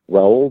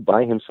 Raul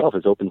by himself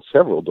has opened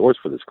several doors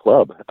for this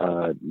club.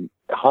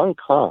 Hong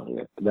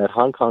Kong, that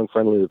Hong Kong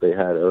friendly that they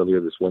had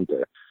earlier this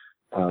winter,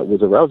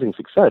 was a rousing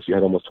success. You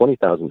had almost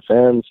 20,000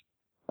 fans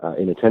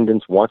in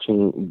attendance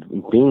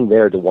being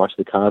there to watch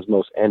the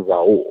Cosmos and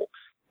Raul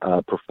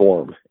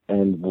perform.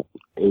 And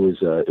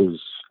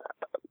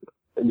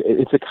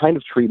it's a kind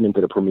of treatment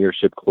that a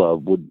premiership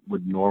club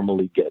would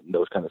normally get in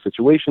those kind of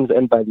situations.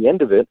 And by the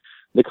end of it,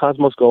 the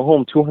Cosmos go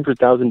home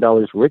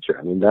 $200,000 richer.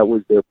 I mean, that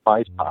was their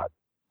prize pot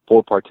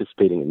for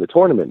participating in the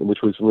tournament,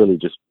 which was really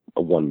just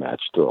a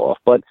one-match throw-off.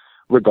 But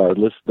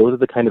regardless, those are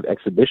the kind of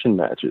exhibition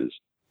matches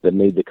that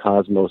made the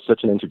Cosmos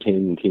such an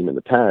entertaining team in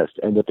the past.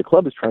 And what the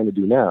club is trying to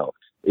do now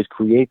is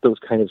create those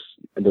kind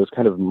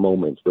of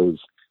moments, those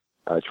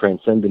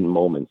transcendent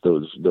moments,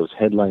 those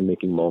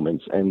headline-making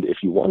moments. And if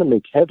you want to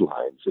make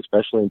headlines,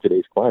 especially in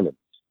today's climate,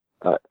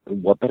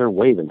 what better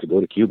way than to go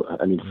to Cuba?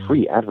 I mean,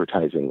 free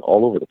advertising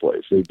all over the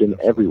place. They've been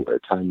everywhere.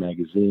 Time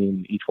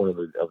Magazine, each one of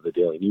the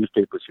daily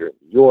newspapers here in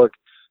New York.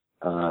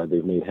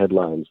 They've made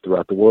headlines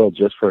throughout the world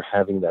just for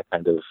having that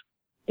kind of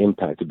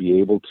impact, to be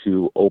able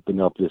to open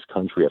up this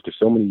country after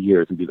so many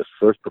years and be the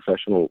first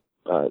professional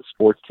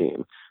sports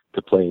team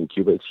to play in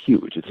Cuba. It's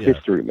huge. It's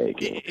history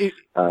making.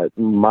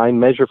 My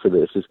measure for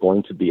this is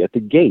going to be at the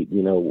gate.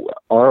 You know,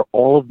 are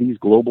all of these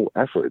global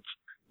efforts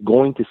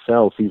going to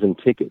sell season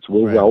tickets?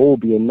 Will Raul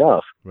be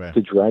enough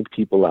to drag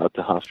people out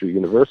to Hofstra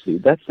University?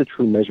 That's the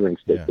true measuring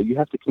stick. But you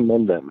have to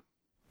commend them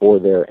for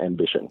their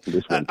ambition.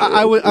 This one,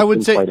 I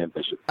would say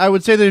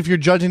that if you're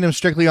judging them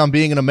strictly on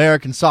being an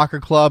American soccer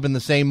club in the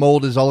same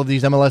mold as all of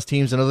these MLS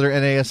teams and other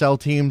NASL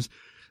teams,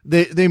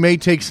 they may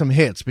take some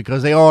hits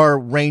because they are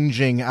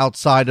ranging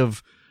outside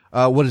of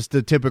what is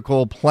the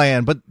typical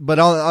plan. But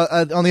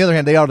on the other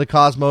hand, they are the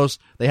Cosmos.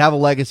 They have a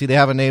legacy. They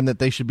have a name that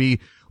they should be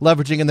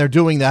leveraging, and they're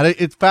doing that.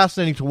 It's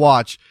fascinating to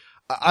watch.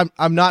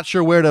 I'm not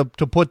sure where to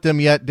put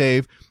them yet,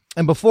 Dave.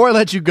 And before I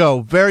let you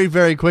go, very,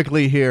 very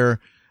quickly here,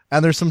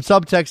 and there's some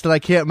subtext that I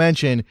can't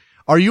mention,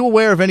 are you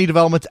aware of any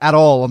developments at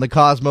all on the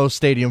Cosmos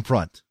Stadium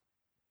front?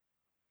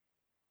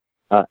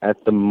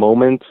 At the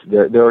moment,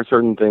 there are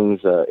certain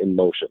things in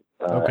motion.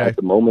 At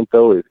the moment,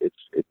 though,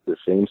 it's the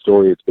same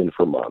story it's been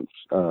for months.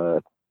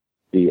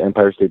 The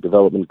Empire State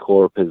Development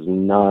Corp has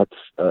not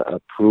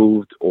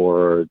approved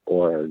or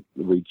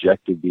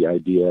rejected the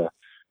idea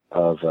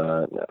of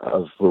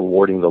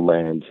rewarding the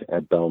land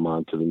at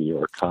Belmont to the New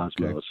York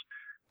Cosmos.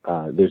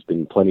 There's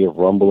been plenty of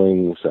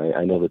rumblings.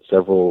 I know that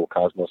several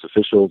Cosmos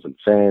officials and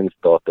fans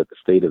thought that the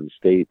State of the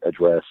State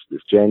address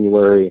this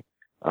January,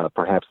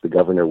 perhaps the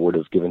governor would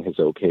have given his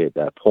okay at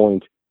that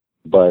point.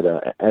 But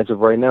as of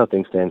right now,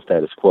 things stand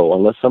status quo.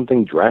 Unless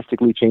something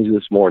drastically changes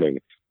this morning,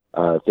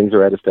 things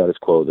are at a status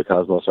quo. The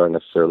Cosmos aren't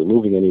necessarily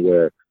moving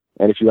anywhere.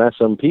 And if you ask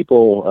some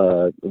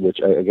people, which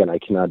again I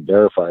cannot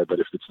verify, but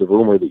if it's the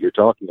rumor that you're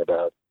talking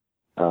about,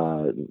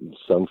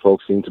 some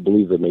folks seem to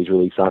believe that Major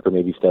League Soccer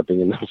may be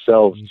stepping in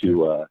themselves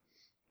to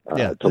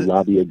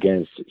lobby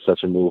against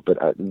such a move. But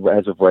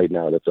as of right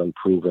now, that's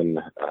unproven.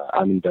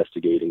 I'm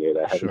investigating it.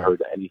 I haven't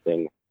heard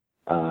anything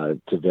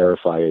to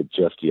verify it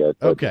just yet.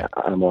 But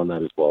I'm on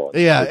that as well.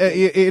 Yeah,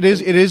 it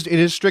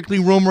is strictly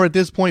rumor at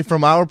this point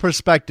from our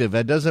perspective.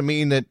 That doesn't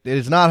mean that it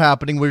is not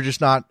happening. We're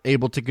just not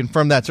able to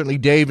confirm that. Certainly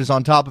Dave is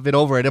on top of it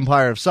over at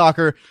Empire of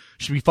Soccer.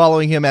 Should be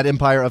following him at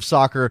Empire of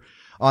Soccer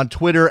on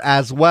Twitter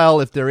as well.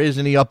 If there is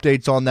any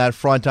updates on that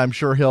front, I'm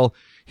sure he'll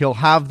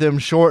have them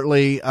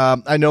shortly.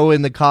 I know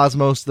in the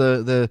Cosmos,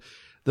 the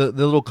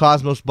little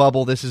Cosmos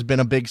bubble, this has been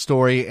a big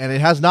story, and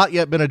it has not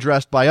yet been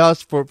addressed by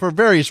us for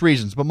various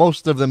reasons, but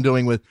most of them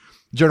doing with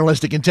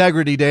journalistic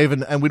integrity, Dave,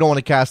 and we don't want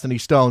to cast any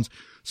stones.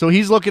 So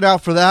he's looking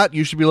out for that.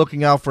 You should be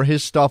looking out for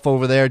his stuff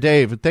over there.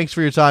 Dave, thanks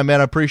for your time,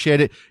 man. I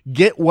appreciate it.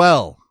 Get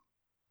well.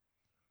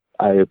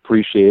 I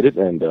appreciate it,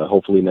 and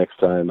hopefully next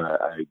time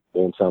I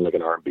won't sound like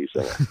an R&B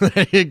singer.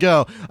 There you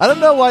go. I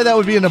don't know why that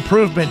would be an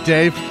improvement,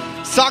 Dave.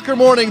 Soccer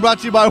Morning brought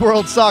to you by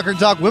World Soccer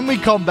Talk. When we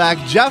come back,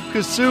 Jeff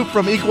Kassouf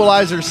from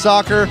Equalizer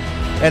Soccer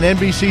and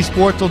NBC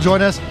Sports will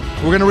join us.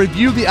 We're going to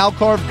review the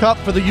Algarve Cup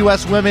for the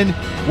U.S. women.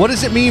 What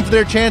does it mean for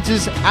their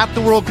chances at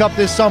the World Cup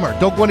this summer?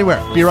 Don't go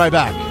anywhere. Be right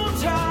back.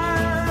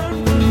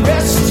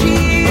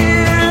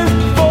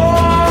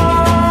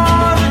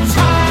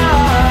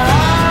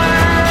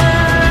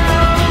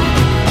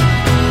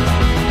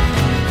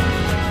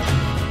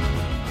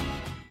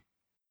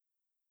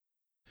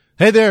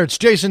 Hey there, it's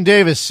Jason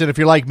Davis, and if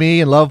you're like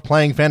me and love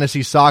playing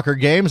fantasy soccer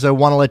games, I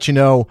want to let you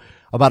know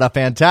about a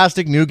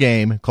fantastic new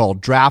game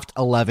called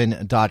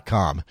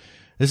Draft11.com.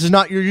 This is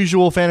not your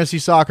usual fantasy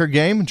soccer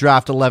game.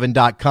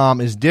 Draft11.com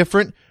is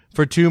different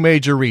for two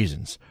major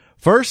reasons.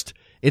 First,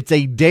 it's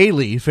a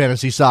daily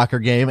fantasy soccer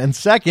game, and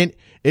second,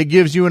 it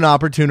gives you an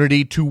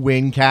opportunity to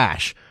win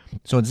cash.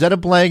 So instead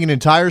of playing an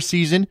entire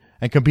season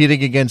and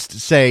competing against,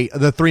 say,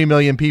 the 3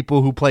 million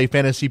people who play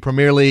Fantasy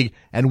Premier League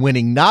and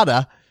winning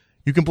nada,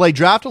 you can play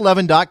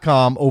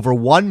Draft11.com over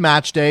one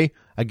match day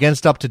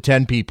against up to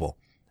 10 people.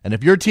 And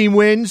if your team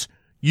wins,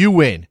 you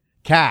win.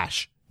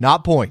 Cash,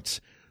 not points.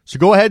 So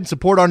go ahead and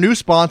support our new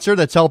sponsor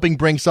that's helping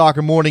bring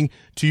Soccer Morning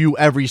to you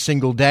every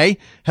single day.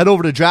 Head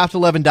over to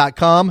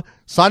Draft11.com,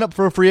 sign up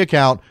for a free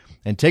account,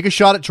 and take a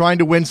shot at trying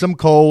to win some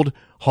cold,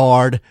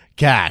 hard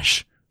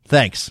cash.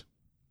 Thanks.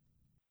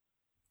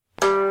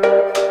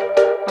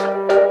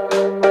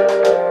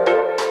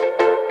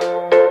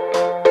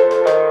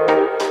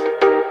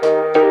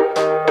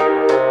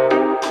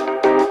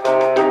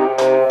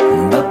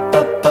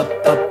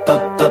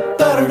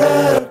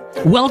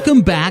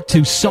 Welcome back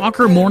to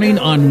Soccer Morning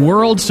on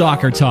World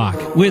Soccer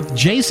Talk with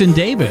Jason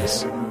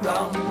Davis.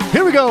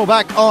 Here we go,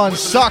 back on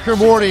Soccer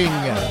Morning.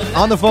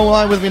 On the phone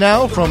line with me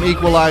now from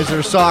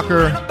Equalizer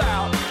Soccer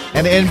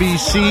and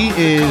NBC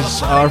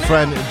is our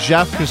friend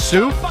Jeff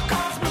Kassouf.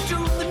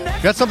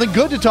 Got something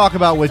good to talk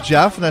about with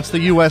Jeff, and that's the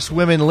U.S.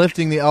 women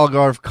lifting the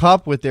Algarve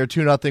Cup with their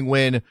 2-0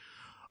 win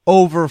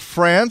over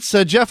France.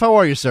 Jeff, how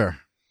are you, sir?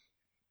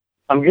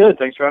 I'm good.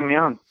 Thanks for having me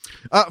on.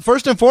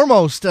 First and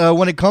foremost,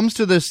 when it comes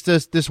to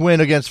this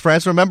win against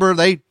France, remember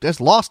they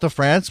just lost to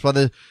France by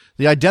the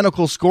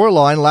identical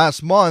scoreline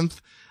last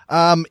month.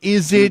 Forget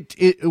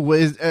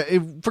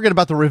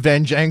about the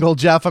revenge angle,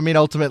 Jeff. I mean,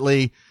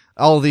 ultimately,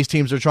 all of these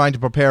teams are trying to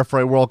prepare for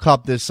a World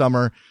Cup this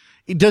summer.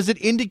 Does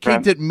it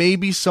indicate that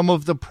maybe some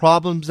of the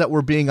problems that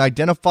were being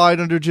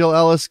identified under Jill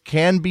Ellis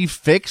can be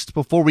fixed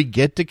before we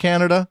get to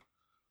Canada?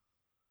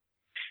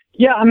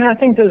 Yeah, I mean, I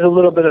think there's a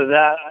little bit of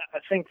that. I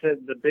think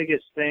that the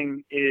biggest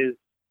thing is,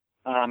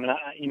 and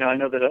I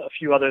know that a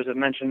few others have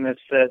mentioned this,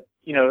 that,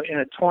 in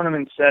a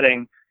tournament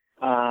setting,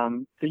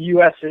 the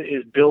U.S.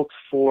 is built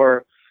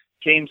for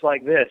games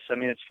like this. I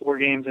mean, it's 4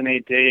 games in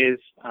 8 days.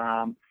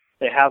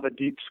 They have a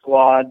deep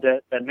squad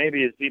that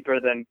maybe is deeper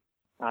than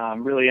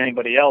really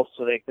anybody else,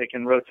 so they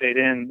can rotate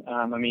in.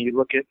 I mean, you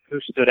look at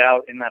who stood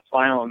out in that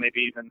final and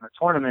maybe even the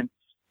tournament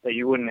that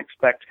you wouldn't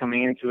expect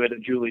coming into it,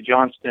 Julie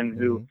Johnston,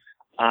 who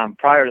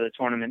prior to the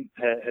tournament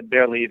had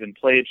barely even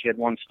played. She had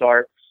one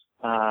start.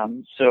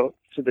 So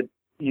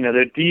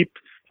they're deep.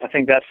 I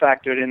think that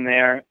factored in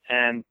there.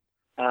 And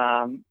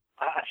I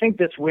think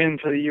this win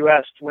for the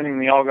U.S., winning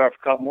the Algarve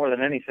Cup more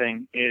than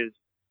anything, is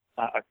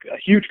a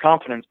huge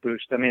confidence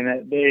boost. I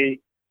mean, they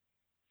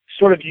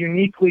sort of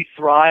uniquely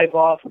thrive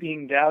off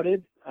being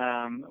doubted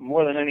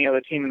more than any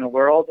other team in the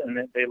world, and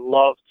that they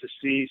love to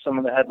see some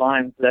of the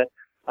headlines that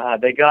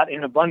they got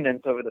in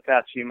abundance over the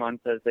past few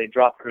months as they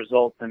dropped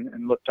results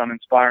and looked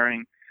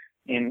uninspiring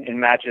in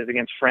matches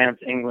against France,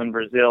 England,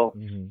 Brazil.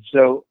 Mm-hmm.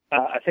 So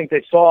I think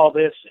they saw all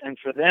this, and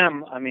for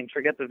them, I mean,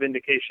 forget the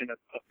vindication of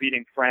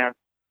beating France,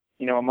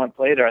 a month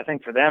later. I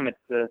think for them,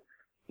 it's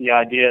the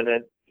idea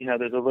that,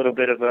 there's a little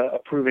bit of a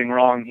proving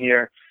wrong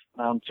here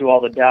to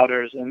all the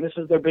doubters. And this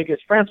is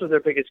France was their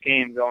biggest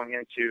game going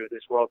into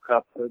this World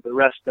Cup. The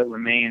rest that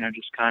remain are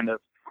just kind of,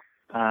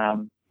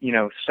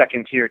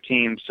 second-tier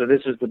teams. So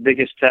this is the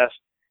biggest test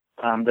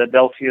that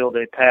they'll feel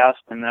they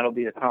passed, and that'll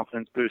be a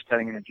confidence boost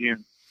heading into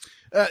June.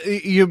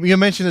 You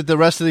mentioned that the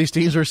rest of these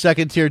teams were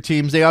second-tier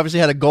teams. They obviously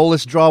had a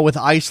goalless draw with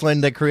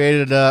Iceland that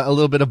created a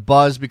little bit of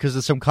buzz because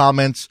of some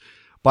comments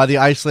by the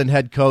Iceland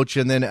head coach,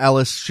 and then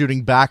Ellis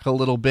shooting back a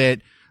little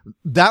bit.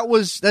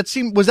 Was that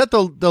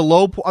the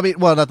low? I mean,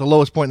 well, not the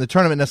lowest point in the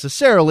tournament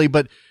necessarily,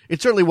 but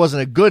it certainly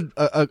wasn't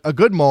a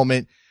good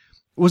moment.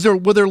 Were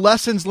there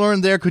lessons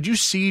learned there? Could you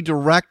see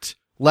direct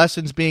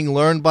lessons being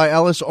learned by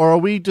Ellis, or are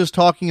we just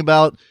talking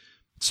about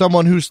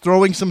someone who's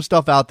throwing some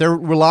stuff out there,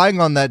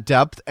 relying on that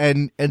depth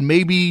and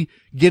maybe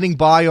getting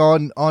by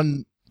on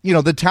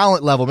the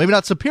talent level, maybe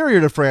not superior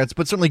to France,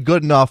 but certainly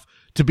good enough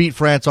to beat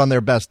France on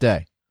their best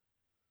day?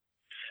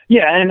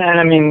 Yeah, and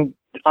I mean,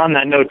 on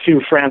that note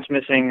too, France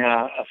missing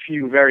a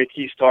few very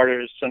key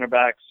starters, center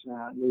backs,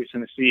 Luis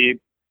and Nasib,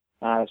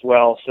 as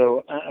well.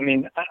 So, I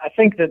mean, I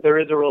think that there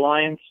is a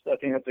reliance. I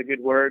think that's a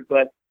good word.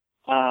 But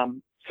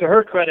to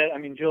her credit, I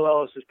mean, Jill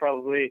Ellis is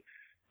probably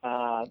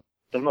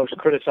the most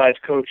criticized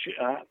coach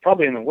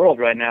probably in the world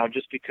right now,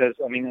 just because,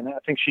 I mean, and I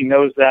think she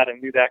knows that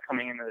and knew that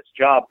coming into this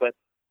job. But,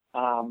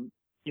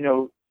 you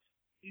know,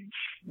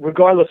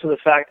 regardless of the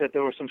fact that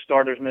there were some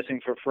starters missing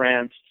for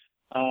France,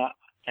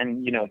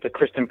 and, you know, the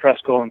Kristen Press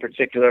goal in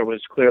particular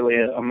was clearly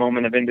a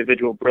moment of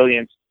individual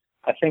brilliance,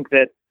 I think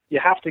that you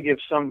have to give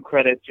some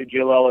credit to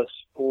Jill Ellis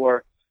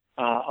for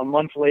a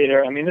month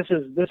later. I mean, this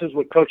is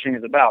what coaching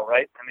is about,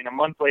 right? I mean, a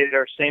month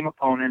later, same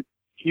opponent,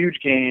 huge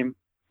game.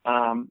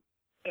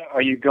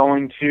 Are you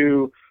going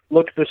to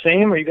look the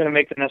same, or are you going to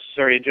make the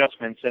necessary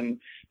adjustments?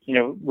 And, you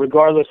know,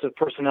 regardless of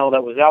personnel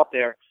that was out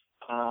there,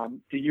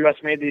 the U.S.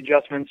 made the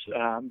adjustments.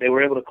 They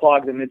were able to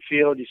clog the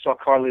midfield. You saw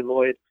Carly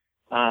Lloyd,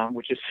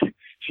 which is,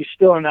 she's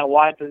still in that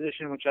wide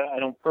position, which I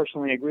don't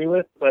personally agree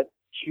with, but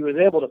she was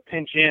able to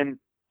pinch in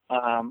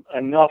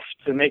enough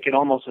to make it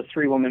almost a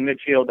three-woman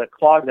midfield that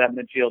clogged that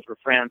midfield for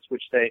France,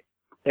 which they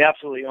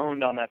absolutely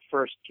owned on that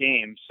first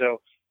game.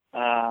 So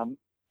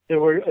there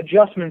were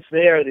adjustments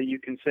there that you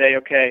can say,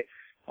 okay,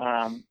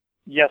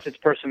 yes, it's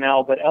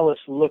personnel, but Ellis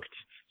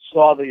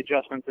saw the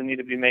adjustments that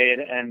needed to be made,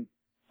 and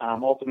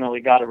ultimately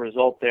got a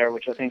result there,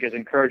 which I think is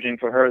encouraging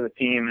for her, the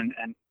team,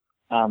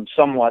 and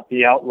somewhat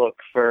the outlook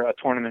for a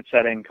tournament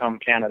setting come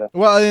Canada.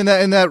 Well, in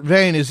that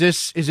vein, is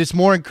this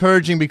more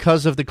encouraging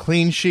because of the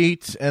clean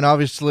sheet? And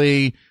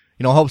obviously,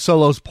 you know, Hope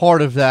Solo's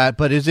part of that,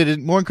 but is it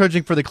more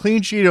encouraging for the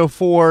clean sheet or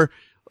for,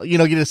 you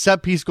know, get a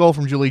set piece goal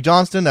from Julie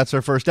Johnston? That's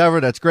her first ever.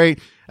 That's great.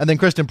 And then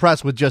Kristen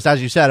Press with just,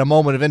 as you said, a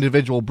moment of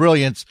individual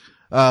brilliance.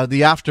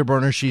 The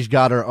afterburners she's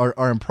got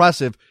are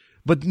impressive,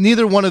 but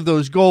neither one of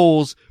those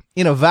goals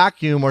in a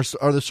vacuum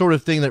are the sort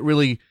of thing that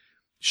really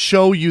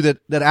show you that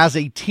as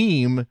a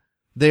team,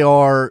 they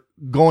are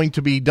going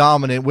to be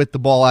dominant with the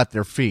ball at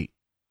their feet.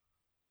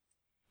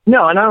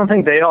 No, and I don't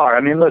think they are.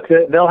 I mean, look,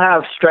 they'll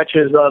have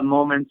stretches of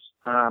moments.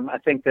 I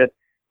think that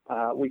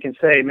we can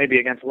say maybe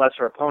against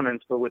lesser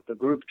opponents, but with the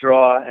group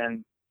draw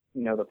and,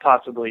 you know, the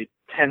possibly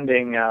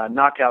pending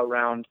knockout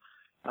round,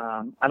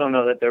 I don't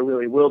know that there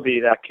really will be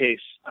that case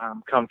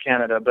come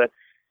Canada. But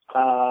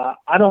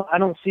I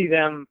don't see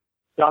them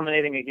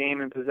dominating a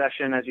game in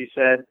possession, as you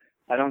said.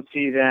 I don't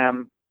see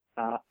them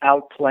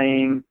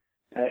outplaying,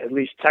 at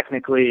least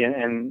technically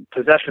and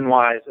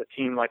possession-wise, a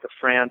team like a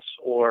France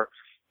or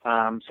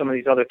some of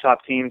these other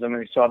top teams. I mean,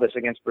 we saw this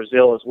against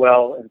Brazil as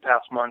well in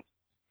past months.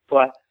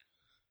 But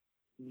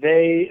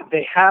they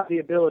have the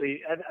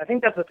ability. I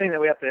think that's the thing that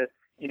we have to,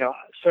 you know,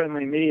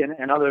 certainly me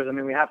and others, I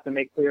mean, we have to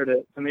make clear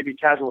to maybe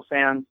casual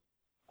fans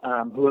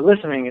who are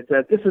listening, is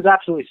that this is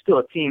absolutely still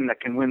a team that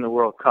can win the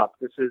World Cup.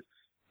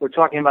 We're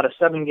talking about a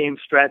 7-game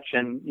stretch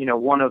and, you know,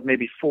 one of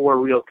maybe 4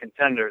 real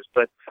contenders.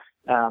 But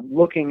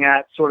looking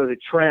at sort of the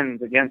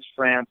trends against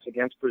France,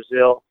 against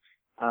Brazil,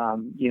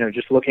 you know,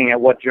 just looking at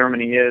what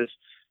Germany is,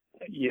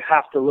 you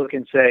have to look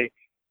and say,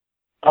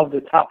 of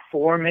the top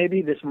 4,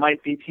 maybe this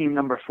might be team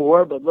number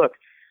 4. But look,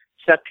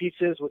 set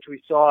pieces, which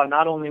we saw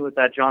not only with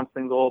that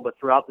Johnston goal, but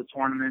throughout the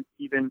tournament,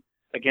 even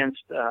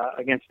against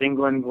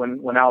England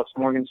when Alex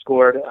Morgan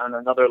scored on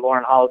another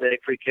Lauren Holiday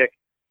free kick.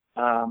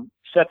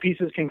 Set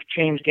pieces can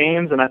change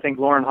games, and I think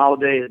Lauren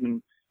Holiday has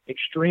been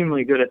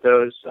extremely good at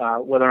those,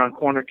 whether on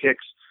corner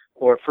kicks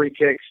or free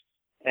kicks.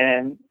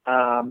 And,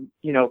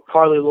 you know,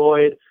 Carly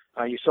Lloyd,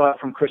 you saw it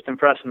from Kristen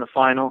Press in the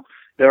final.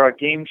 There are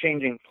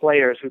game-changing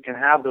players who can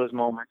have those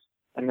moments,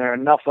 and there are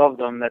enough of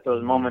them that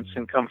those moments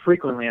can come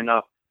frequently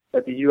enough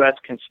that the U.S.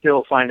 can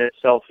still find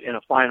itself in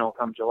a final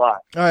come July.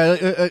 All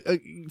right,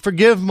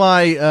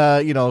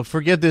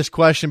 forgive this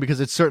question,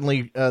 because it's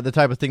certainly the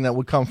type of thing that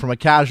would come from a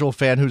casual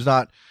fan who's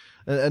not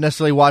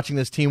necessarily watching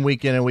this team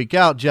week in and week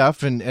out,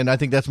 Jeff, and I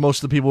think that's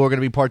most of the people who are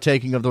going to be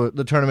partaking of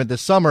the tournament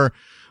this summer.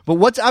 But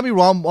what's Abby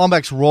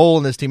Wambach's role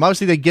in this team?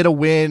 Obviously, they get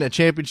a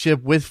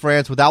championship with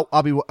France without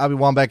Abby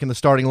Wambach in the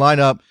starting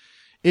lineup.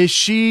 Is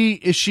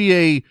she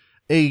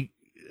a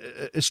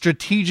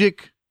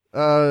strategic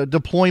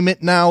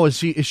deployment now? Is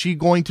she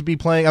going to be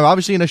playing?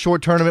 Obviously, in a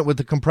short tournament with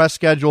the compressed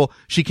schedule,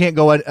 she can't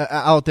go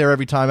out there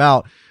every time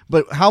out.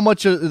 But how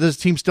much does this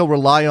team still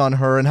rely on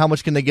her, and how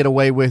much can they get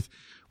away with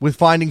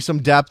finding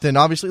some depth? And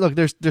obviously, look,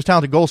 there's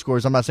talented goal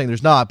scorers. I'm not saying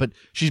there's not, but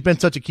she's been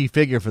such a key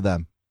figure for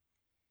them.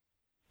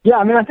 Yeah,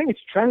 I mean, I think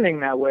it's trending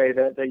that way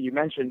that you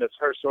mentioned, as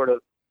her sort of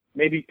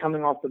maybe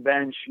coming off the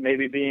bench,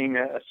 maybe being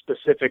a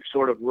specific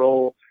sort of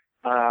role.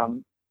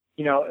 You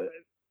know,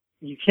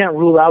 you can't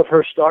rule out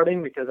her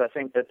starting, because I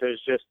think that there's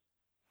just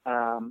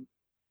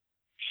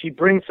she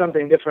brings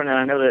something different, and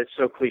I know that it's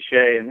so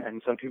cliche,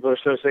 and some people are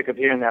so sick of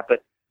hearing that,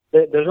 but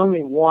there's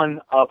only one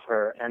of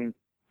her, and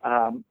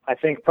I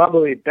think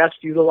probably best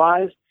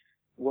utilized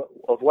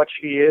of what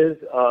she is,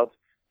 of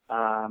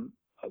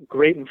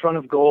great in front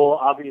of goal,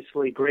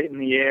 obviously great in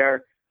the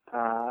air.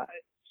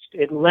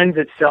 It lends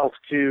itself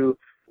to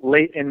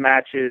late in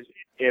matches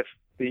if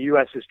the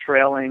U.S. is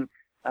trailing.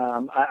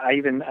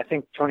 I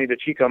think Tony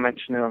DeCicco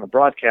mentioned it on the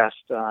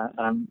broadcast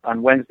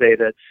on Wednesday,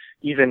 that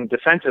even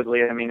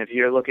defensively, I mean, if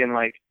you're looking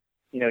like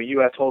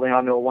U.S. holding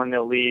on to a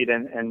 1-0 lead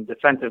and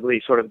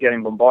defensively sort of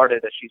getting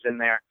bombarded as she's in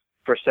there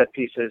for set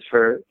pieces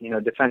for,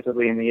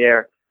 defensively in the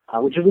air,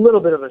 which is a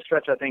little bit of a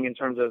stretch, I think, in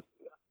terms of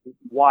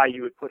why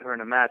you would put her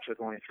in a match with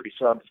only 3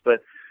 subs.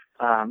 But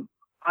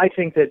I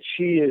think that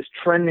she is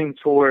trending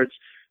towards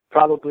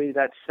probably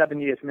that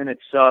 70th minute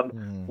sub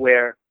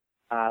where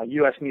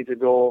U.S. needs a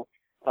goal.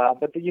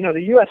 But the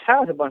U.S.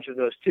 has a bunch of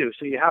those too.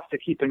 So you have to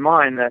keep in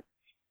mind that,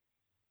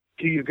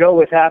 do you go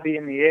with Abby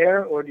in the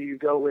air, or do you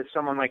go with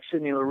someone like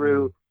Sydney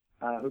Leroux,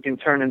 who can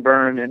turn and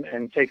burn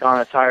and take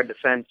on a tired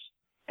defense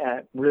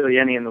at really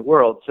any in the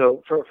world?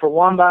 So for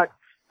Wambach,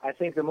 I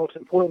think the most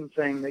important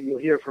thing that you'll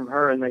hear from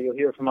her and that you'll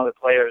hear from other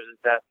players is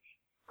that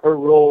her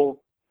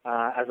role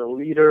as a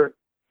leader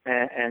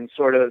and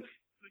sort of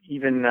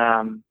even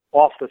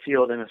off the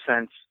field, in a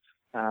sense,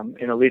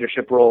 in a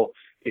leadership role,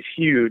 is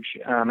huge.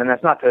 And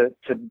that's not to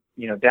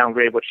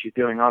downgrade what she's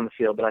doing on the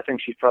field, but I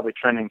think she's probably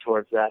trending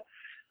towards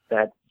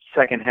that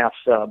second half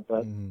sub.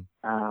 But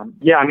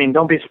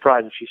don't be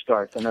surprised if she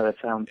starts. I know that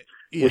sounds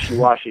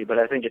wishy-washy, but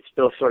I think it's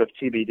still sort of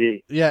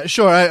TBD. Yeah,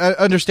 sure,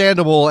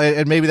 understandable,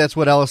 and maybe that's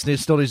what Ellis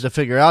still needs to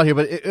figure out here.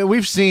 But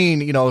we've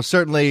seen,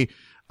 certainly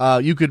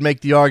you could make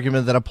the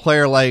argument that a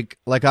player like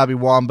Abby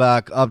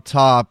Wambach up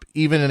top,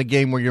 even in a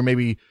game where you're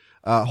maybe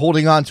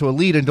holding on to a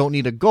lead and don't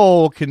need a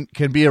goal,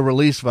 can be a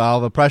release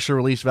valve, a pressure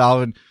release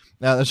valve, and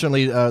that's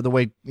certainly the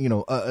way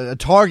a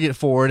target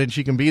for it, and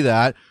she can be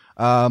that.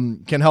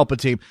 Can help a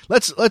team.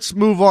 Let's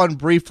move on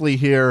briefly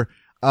here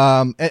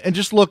and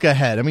just look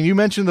ahead. I mean, you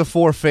mentioned the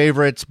 4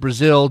 favorites: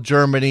 Brazil,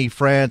 Germany,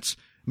 France,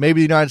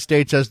 maybe the United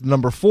States as the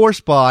number 4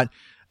 spot.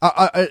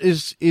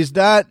 Is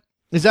that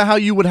how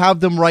you would have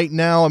them right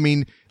now? I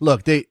mean,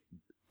 look,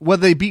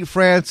 whether they beat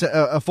France,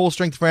 a full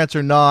strength France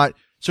or not,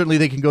 certainly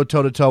they can go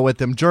toe to toe with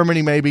them.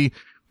 Germany, maybe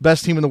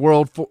best team in the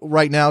world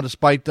right now,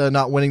 despite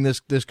not winning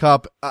this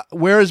cup.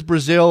 Where is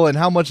Brazil, and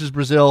how much is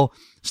Brazil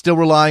still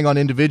relying on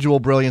individual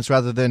brilliance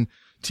rather than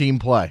team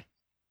play?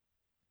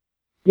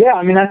 Yeah,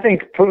 I mean, I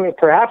think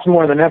perhaps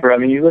more than ever. I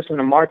mean, you listen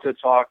to Marta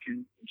talk,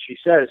 and she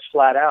says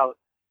flat out,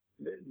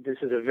 this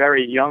is a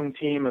very young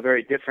team, a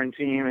very different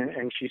team,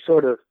 and she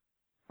sort of,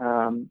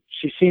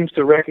 she seems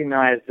to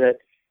recognize that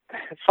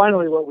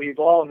finally what we've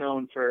all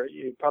known for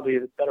probably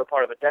the better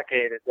part of a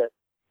decade is that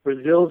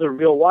Brazil's a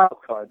real wild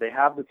card. They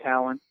have the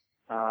talent.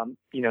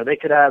 They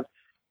could have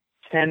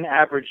 10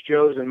 average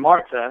Joes and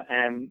Marta,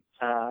 and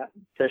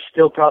they're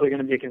still probably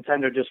going to be a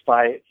contender just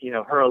by,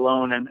 her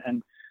alone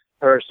and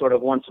her sort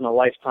of once in a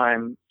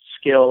lifetime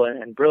skill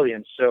and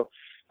brilliance. So,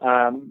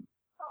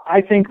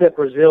 I think that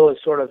Brazil is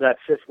sort of that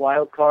 5th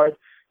wild card.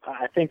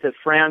 I think that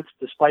France,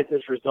 despite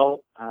this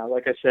result,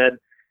 like I said,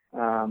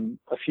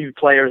 a few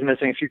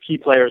key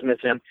players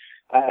missing.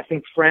 I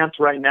think France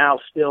right now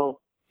still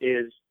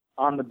is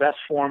on the best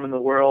form in the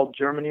world.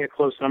 Germany a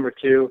close number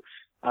 2.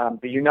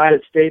 The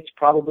United States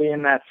probably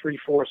in that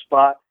 3-4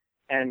 spot,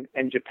 and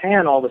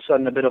Japan all of a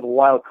sudden a bit of a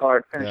wild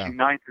card, finishing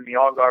 9th in the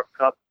Algarve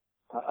Cup.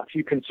 A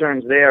few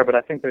concerns there, but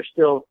I think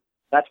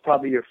that's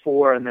probably your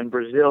 4, and then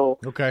Brazil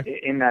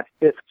in that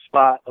 5th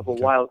spot of a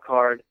wild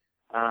card.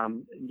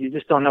 You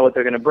just don't know what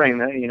they're going to bring.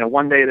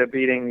 One day they're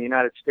beating the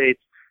United States,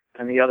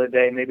 and the other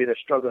day maybe they're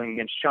struggling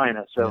against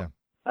China. So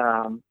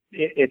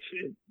it's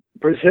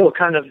Brazil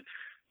kind of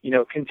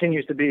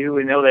continues to be who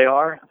we know they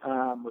are,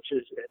 which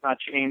is not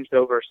changed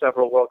over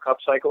several World Cup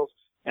cycles,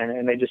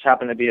 and they just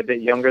happen to be a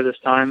bit younger this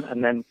time.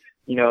 And then,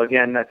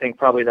 again, I think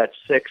probably that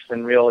 6th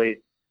and really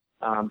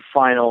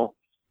final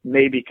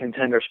maybe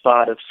contender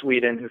spot of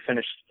Sweden, who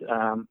finished,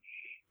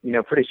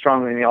 pretty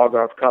strongly in the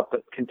Algarve Cup,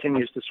 but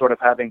continues to sort of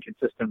have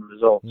inconsistent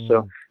results.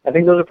 So I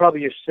think those are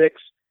probably your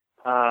 6.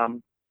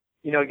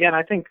 Again,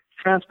 I think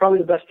France probably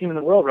the best team in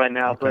the world right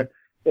now, but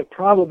they're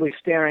probably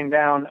staring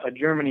down a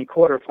Germany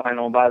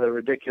quarterfinal by the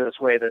ridiculous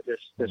way that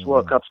this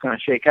World Cup's going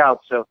to shake out.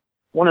 So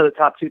one of the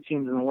top 2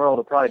 teams in the world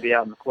will probably be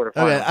out in the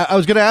quarterfinal. Okay, I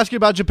was going to ask you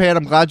about Japan.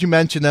 I'm glad you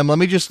mentioned them. Let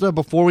me just,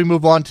 before we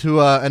move on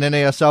to an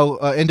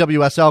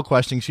NWSL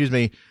question,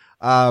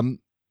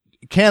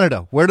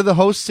 Canada, where do the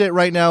hosts sit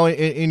right now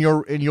in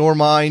your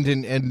mind,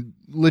 and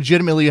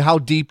legitimately, how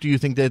deep do you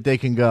think that they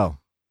can go?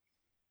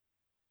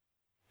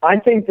 I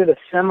think that a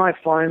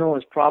semifinal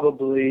is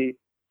probably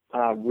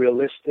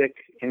realistic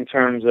in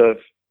terms of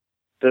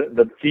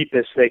the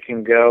deepest they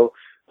can go.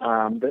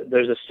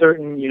 There's a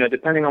certain,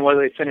 depending on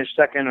whether they finish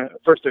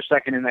first or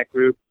second in that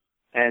group,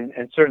 and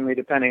certainly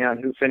depending on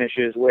who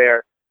finishes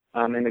where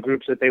in the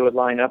groups that they would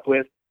line up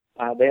with,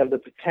 they have the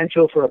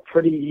potential for a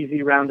pretty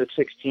easy round of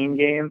 16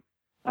 game,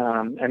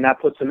 and that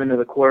puts them into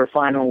the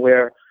quarterfinal,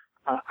 where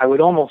I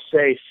would almost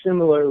say,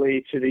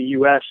 similarly to the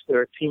U.S.,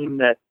 they're a team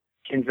that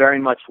can very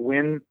much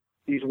win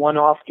these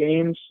one-off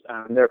games.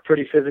 They're a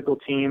pretty physical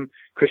team.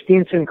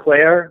 Christine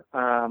Sinclair,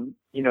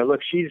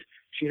 look,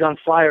 she's on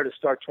fire to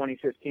start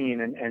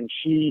 2015, and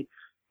she,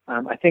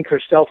 I think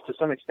herself to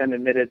some extent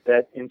admitted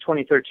that in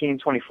 2013,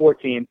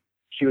 2014,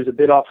 she was a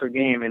bit off her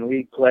game in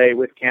league play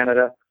with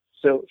Canada.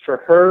 So for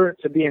her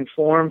to be in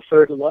form,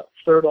 third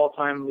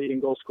all-time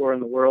leading goal scorer in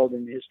the world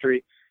in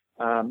history,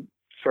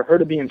 for her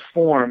to be in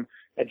form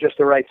at just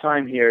the right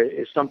time here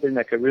is something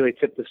that could really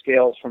tip the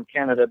scales from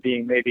Canada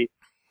being maybe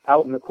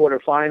out in the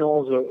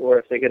quarterfinals, or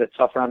if they get a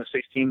tough round of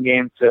 16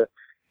 game, to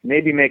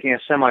maybe making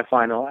a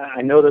semifinal.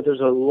 I know that there's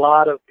a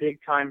lot of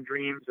big-time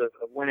dreams of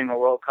winning a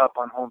World Cup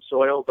on home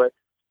soil, but,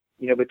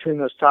 between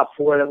those top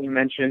four that we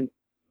mentioned,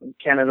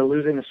 Canada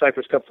losing the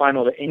Cyprus Cup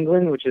final to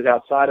England, which is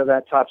outside of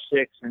that top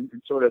six and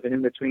sort of an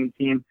in-between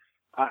team,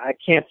 I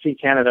can't see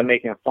Canada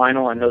making a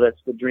final. I know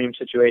that's the dream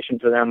situation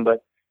for them,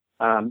 but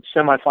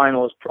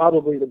semifinal is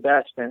probably the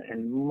best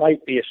and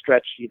might be a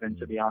stretch even,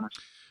 to be honest.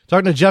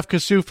 Talking to Jeff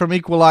Kassouf from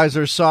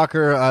Equalizer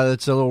Soccer.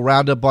 That's a little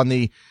roundup on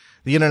the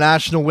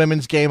international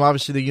women's game.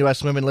 Obviously, the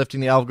U.S. women lifting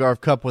the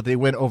Algarve Cup with a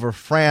win over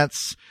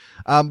France.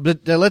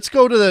 But let's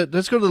go to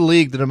the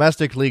league, the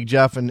domestic league,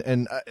 Jeff.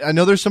 And I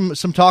know there's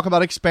some talk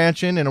about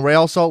expansion, and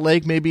Real Salt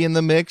Lake may be in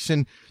the mix,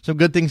 and some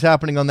good things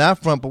happening on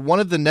that front. But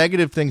one of the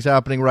negative things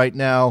happening right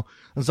now,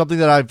 and something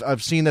that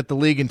I've seen that the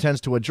league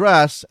intends to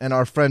address, and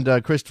our friend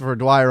Christopher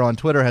Dwyer on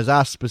Twitter has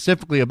asked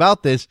specifically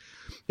about this,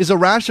 is a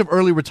rash of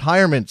early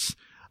retirements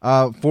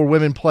for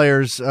women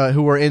players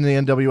who are in the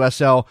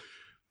NWSL.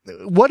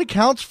 What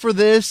accounts for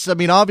this? I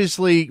mean,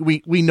 obviously,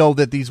 we know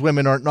that these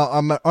women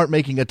aren't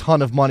making a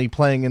ton of money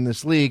playing in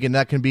this league, and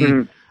that can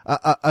be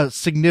a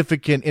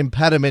significant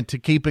impediment to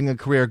keeping a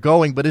career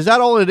going. But is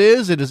that all it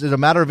is? Is it a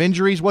matter of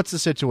injuries? What's the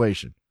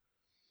situation?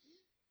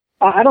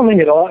 I don't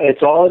think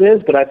it's all it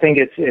is, but I think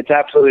it's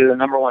absolutely the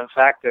number one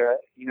factor.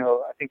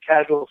 I think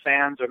casual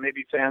fans, or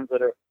maybe fans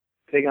that are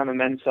big on the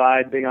men's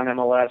side, big on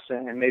MLS,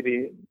 and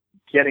maybe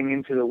getting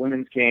into the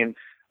women's game,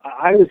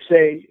 I would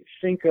say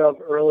think of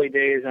early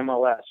days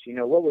MLS.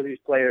 What were these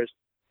players?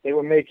 They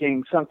were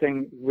making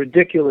something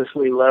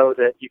ridiculously low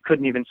that you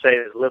couldn't even say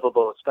is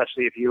livable,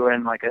 especially if you were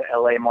in like a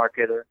LA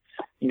market or,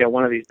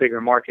 one of these bigger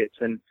markets.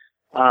 And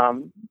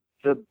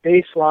the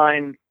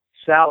baseline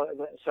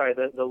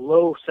the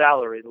low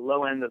salary, the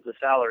low end of the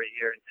salary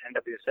here in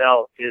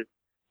NWSL is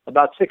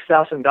about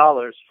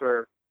 $6,000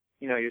 for,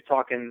 you're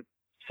talking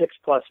 6+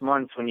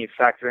 months when you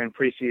factor in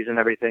preseason and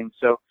everything.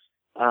 So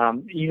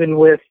even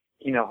with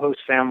host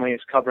families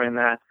covering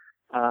that.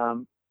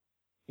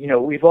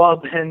 We've all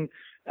been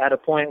at a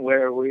point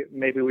where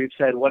we've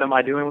said, what am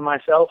I doing with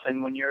myself?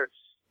 And when you're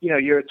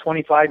a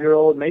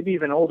 25-year-old, maybe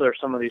even older,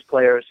 some of these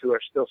players who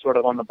are still sort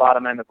of on the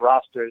bottom end of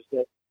rosters,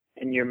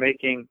 and you're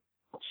making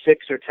 $6,000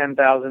 or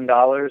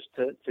 $10,000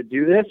 to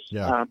do this,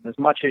 as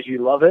much as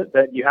you love it,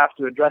 that you have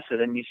to address it.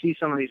 And you see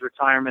some of these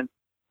retirements,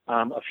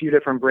 a few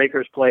different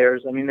Breakers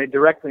players. I mean, they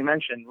directly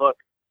mentioned, look,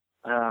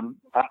 I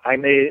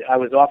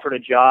was offered a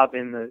job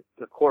in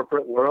the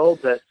corporate world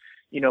that,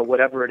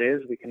 whatever it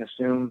is, we can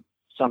assume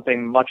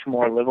something much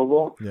more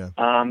livable. Yeah.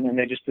 And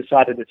they just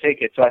decided to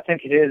take it. So I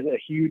think it is a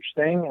huge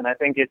thing. And I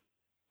think it's,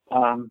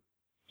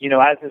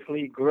 as this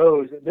league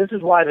grows, this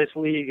is why this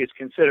league is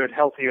considered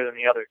healthier than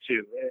the other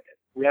two.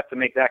 We have to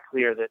make that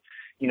clear that,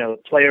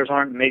 players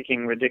aren't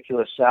making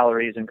ridiculous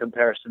salaries in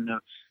comparison to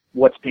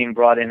what's being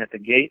brought in at the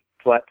gate.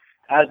 But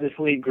as this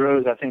league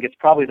grows, I think it's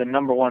probably the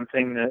number one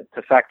thing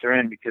to factor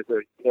in, because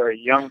there are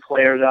young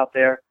players out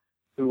there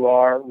who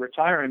are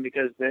retiring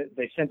because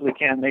they simply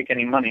can't make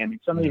any money. I mean,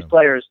 some of these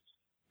players,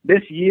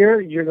 this year,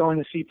 you're going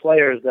to see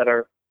players that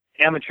are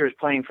amateurs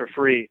playing for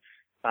free,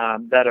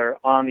 that are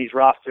on these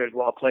rosters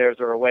while players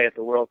are away at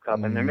the World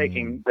Cup, and they're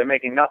making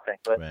nothing.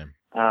 But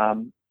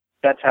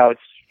that's how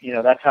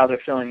that's how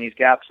they're filling these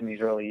gaps in these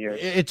early years.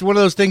 It's one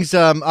of those things,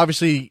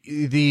 obviously,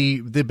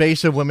 the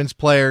base of women's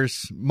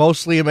players,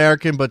 mostly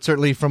American, but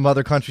certainly from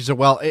other countries as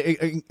well,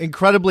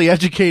 incredibly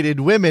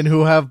educated women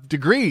who have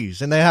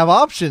degrees, and they have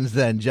options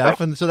then, Jeff.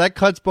 And so that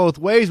cuts both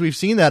ways. We've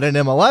seen that in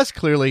MLS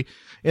clearly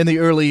in the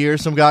early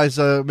years. Some guys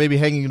maybe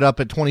hanging it up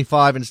at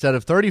 25 instead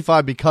of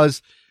 35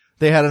 because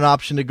they had an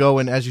option to go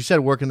and, as you said,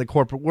 work in the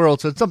corporate world.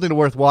 So it's something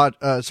worth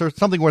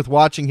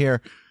watching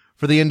here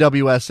for the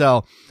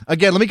NWSL.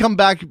 Again, let me come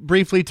back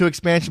briefly to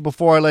expansion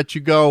before I let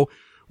you go.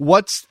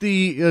 What's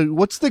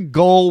the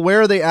goal?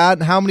 Where are they at?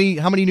 And how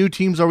many new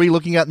teams are we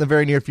looking at in the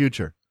very near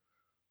future?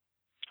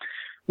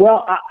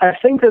 Well, I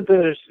think that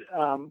there's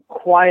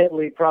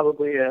quietly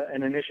probably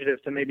an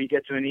initiative to maybe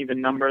get to an even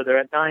number. They're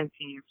at 9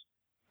 teams.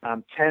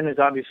 10 is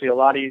obviously a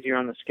lot easier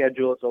on the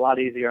schedule. It's a lot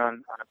easier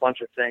on a bunch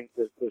of things.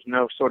 There's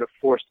no sort of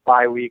forced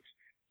bye weeks.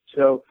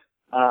 So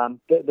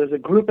there's a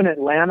group in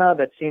Atlanta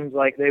that seems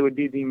like they would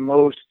be the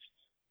most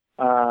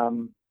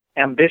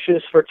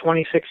ambitious for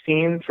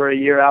 2016, for a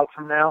year out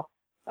from now.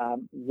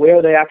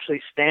 Where they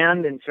actually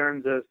stand in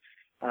terms of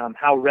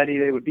how ready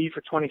they would be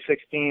for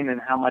 2016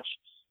 and how much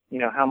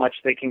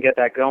they can get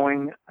that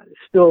going,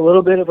 still a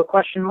little bit of a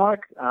question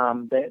mark.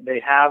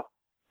 They have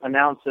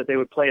announced that they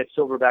would play at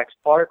Silverbacks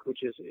Park,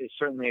 which is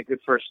certainly a good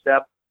first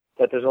step,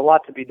 but there's a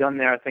lot to be done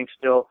there, I think,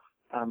 still,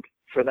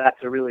 for that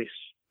to really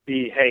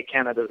be, hey,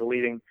 Atlanta is a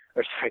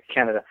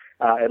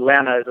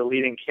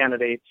leading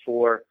candidate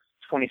for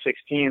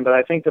 2016. But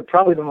I think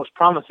probably the most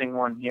promising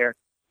one here,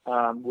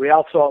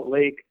 Real Salt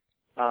Lake,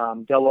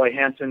 Deloy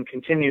Hansen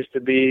continues to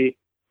be,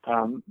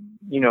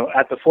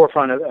 at the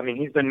forefront of,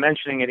 he's been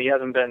mentioning it. He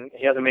hasn't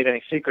made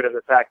any secret of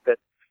the fact that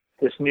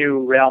this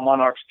new Real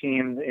Monarchs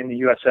team in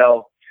the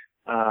USL,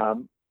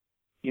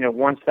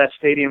 once that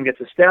stadium gets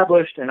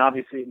established, and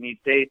obviously it needs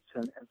dates,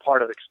 and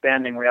part of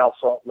expanding Real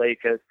Salt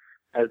Lake as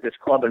this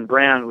club and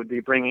brand would be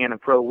bringing in a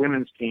pro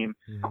women's team.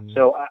 Mm-hmm.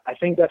 So I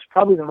think that's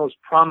probably the most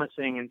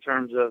promising in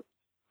terms of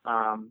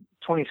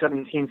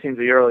 2017 seems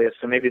the earliest,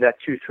 so maybe that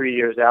 2-3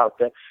 years out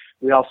that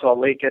Real Salt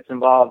Lake gets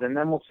involved, and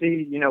then we'll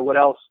see, what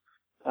else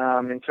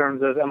in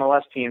terms of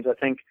MLS teams. I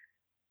think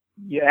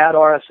you add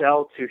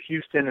RSL to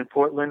Houston and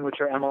Portland, which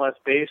are MLS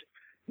based.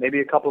 Maybe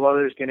a couple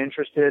others get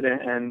interested,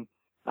 and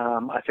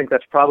I think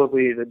that's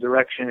probably the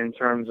direction in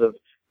terms of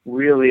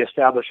really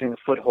establishing a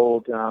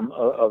foothold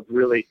of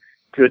really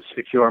good,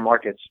 secure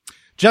markets.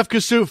 Jeff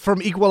Kassouf from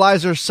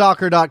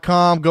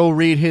EqualizerSoccer.com. Go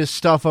read his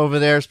stuff over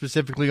there,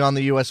 specifically on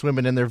the U.S.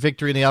 women and their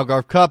victory in the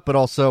Algarve Cup, but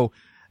also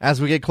as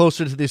we get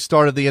closer to the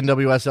start of the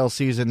NWSL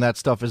season, that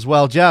stuff as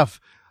well. Jeff,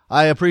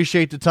 I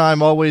appreciate the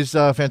time. Always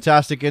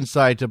fantastic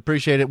insight.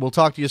 Appreciate it. We'll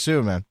talk to you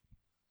soon, man.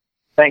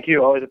 Thank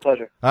you. Always a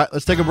pleasure. All right,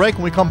 let's take a break.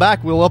 When we come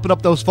back, we'll open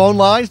up those phone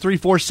lines,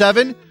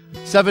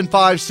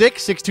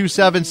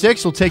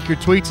 347-756-6276. We'll take your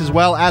tweets as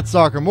well at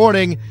Soccer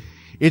Morning.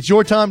 It's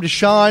your time to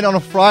shine on a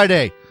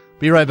Friday.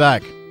 Be right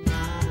back.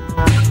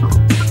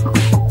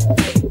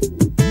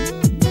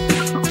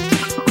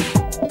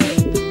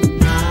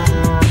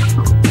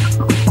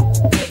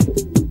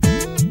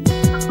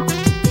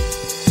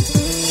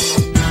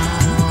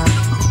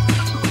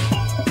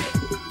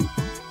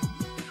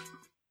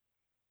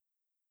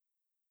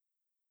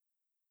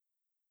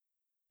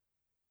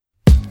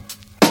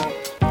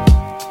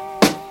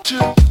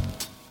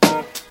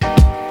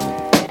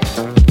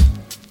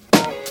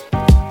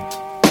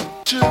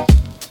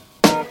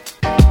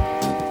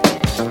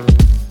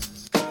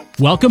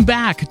 Welcome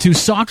back to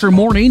Soccer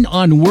Morning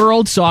on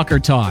World Soccer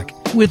Talk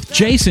with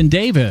Jason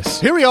Davis.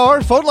 Here we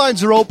are. Phone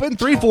lines are open.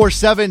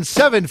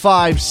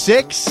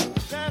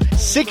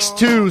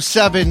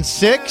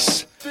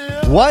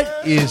 347-756-6276.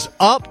 What is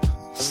up,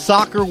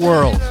 soccer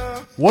world?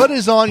 What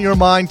is on your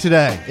mind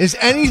today? Is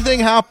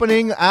anything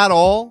happening at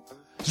all?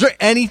 Is there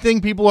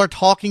anything people are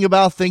talking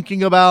about,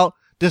 thinking about,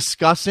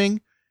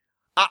 discussing?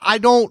 I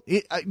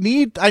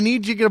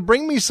need you to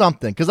bring me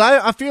something, because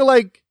I feel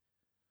like,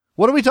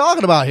 what are we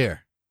talking about here?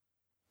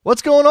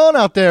 What's going on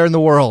out there in the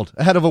world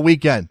ahead of a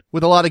weekend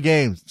with a lot of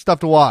games, stuff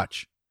to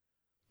watch?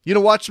 You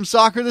gonna watch some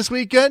soccer this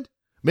weekend?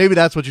 Maybe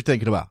that's what you're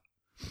thinking about.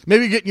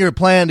 Maybe you're getting your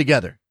plan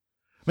together.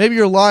 Maybe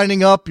you're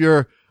lining up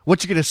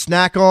what you're gonna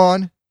snack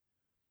on.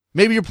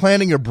 Maybe you're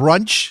planning your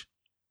brunch.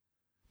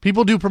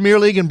 People do Premier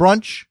League and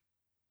brunch.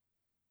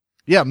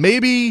 Yeah,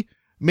 maybe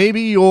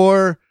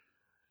you're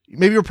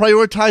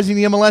prioritizing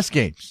the MLS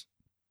games.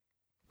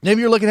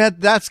 Maybe you're looking at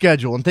that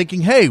schedule and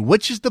thinking, hey,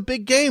 which is the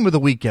big game of the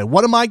weekend?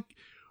 What am I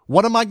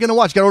going to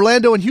watch? Got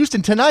Orlando and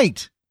Houston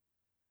tonight.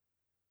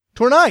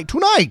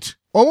 Tonight.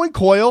 Owen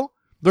Coyle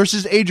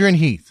versus Adrian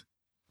Heath.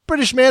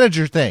 British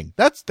manager thing.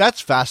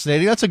 That's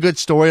fascinating. That's a good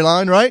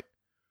storyline, right?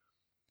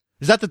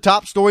 Is that the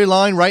top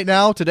storyline right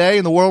now, today,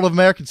 in the world of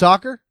American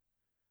soccer?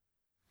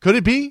 Could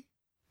it be?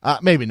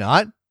 Maybe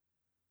not.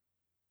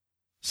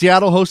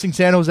 Seattle hosting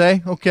San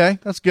Jose. Okay,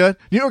 that's good.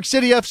 New York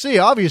City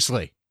FC,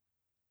 obviously.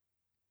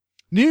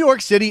 New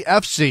York City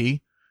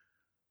FC,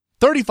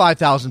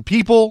 35,000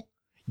 people.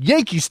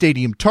 Yankee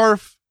Stadium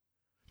turf,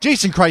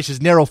 Jason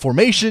Kreis's narrow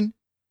formation,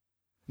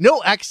 no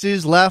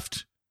X's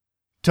left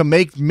to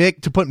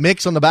put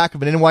mix on the back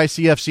of an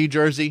NYCFC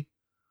jersey.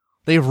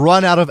 They've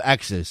run out of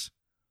X's.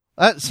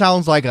 That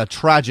sounds like a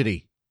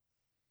tragedy.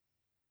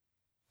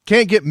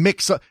 Can't get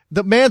mix.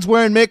 The man's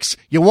wearing mix.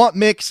 You want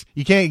mix,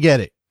 you can't get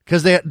it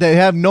because they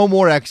have no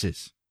more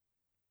X's.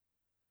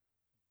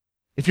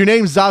 If your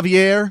name's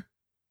Xavier,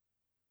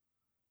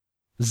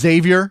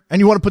 and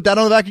you want to put that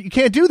on the back, you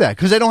can't do that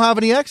because they don't have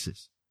any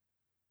X's.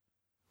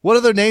 What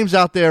other names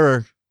out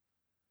there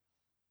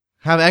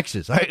have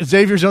X's?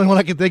 Xavier's the only one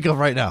I can think of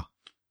right now.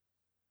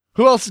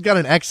 Who else has got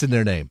an X in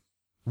their name?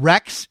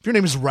 Rex? If your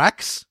name is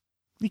Rex,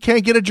 you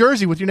can't get a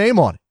jersey with your name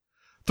on it.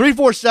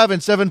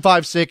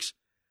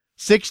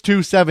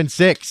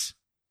 347-756-6276.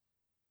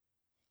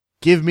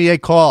 Give me a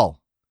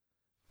call.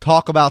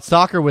 Talk about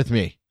soccer with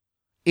me.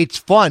 It's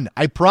fun,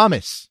 I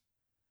promise.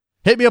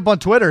 Hit me up on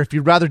Twitter if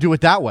you'd rather do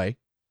it that way.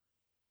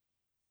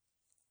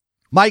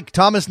 Mike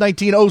Thomas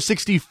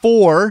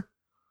 19064.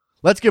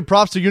 Let's give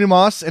props to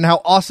Unimos and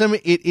how awesome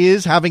it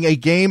is having a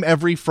game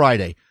every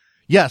Friday.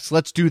 Yes,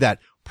 let's do that.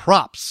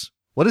 Props.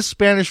 What is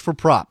Spanish for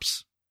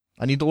props?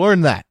 I need to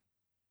learn that.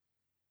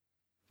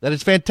 That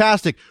is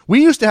fantastic.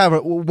 We used to have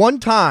one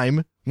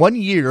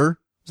year, it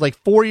was like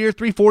 4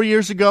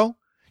 years ago,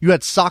 you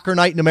had Soccer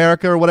Night in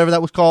America or whatever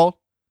that was called.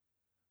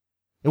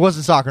 It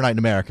wasn't Soccer Night in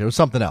America. It was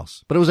something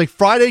else. But it was a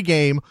Friday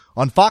game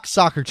on Fox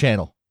Soccer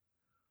Channel.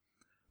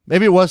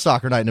 Maybe it was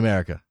Soccer Night in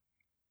America.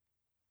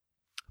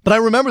 But I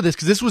remember this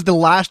because this was the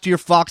last year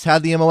Fox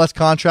had the MLS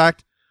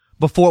contract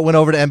before it went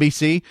over to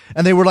NBC.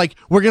 And they were like,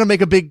 we're going to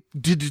make a big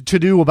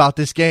to-do about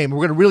this game. We're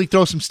going to really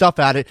throw some stuff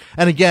at it.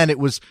 And again, it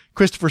was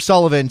Christopher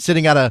Sullivan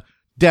sitting at a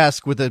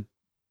desk with a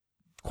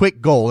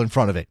quick goal in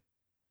front of it.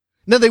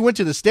 And then they went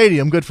to the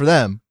stadium. Good for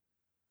them.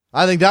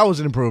 I think that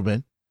was an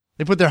improvement.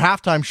 They put their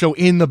halftime show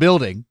in the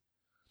building.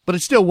 but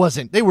it still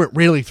wasn't. They weren't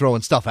really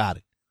throwing stuff at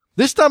it.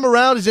 This time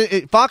around,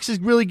 Fox is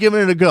really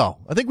giving it a go.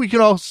 I think we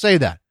can all say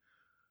that.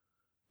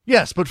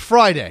 Yes, but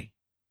Friday,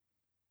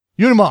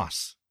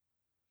 UNMOS,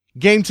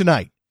 game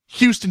tonight,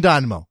 Houston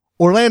Dynamo,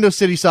 Orlando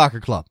City Soccer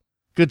Club.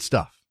 Good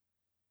stuff.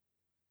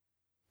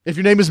 If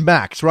your name is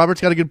Max,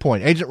 Robert's got a good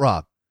point. Agent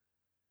Rob.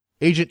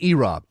 Agent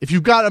E-Rob. If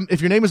your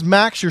name is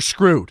Max, you're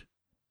screwed.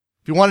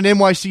 If you want an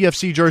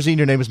NYCFC jersey and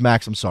your name is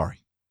Max, I'm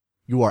sorry.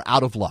 You are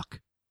out of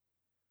luck.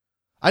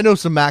 I know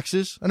some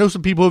Maxes. I know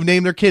some people who've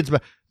named their kids.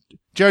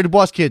 Jared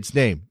Dubois' kid's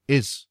name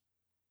is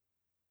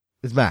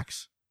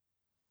Max.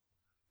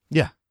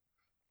 Yeah.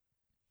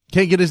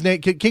 Can't get his name.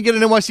 Can't get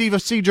an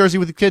NYCFC jersey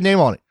with a kid name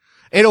on it.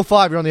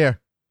 805, you're on the air.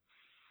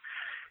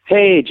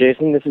 Hey,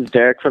 Jason, this is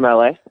Derek from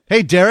LA.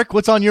 Hey, Derek,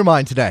 what's on your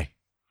mind today?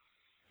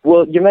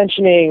 Well, you're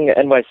mentioning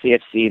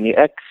NYCFC and the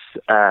X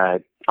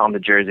on the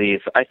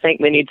jerseys. I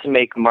think they need to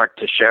make Mark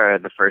Teixeira,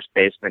 the first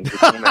baseman who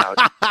came out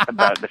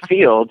about the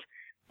field,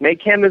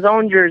 make him his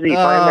own jersey,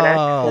 buy him an X,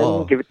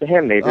 and give it to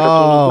him. Maybe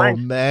it'll change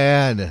his mind.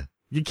 Man.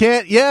 You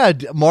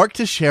can't, Mark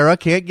Teixeira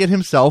can't get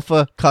himself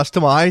a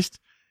customized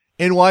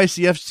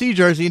NYCFC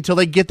jersey until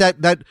they get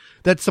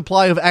that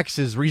supply of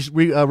X's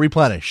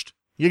replenished.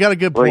 You got a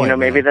good point. Well,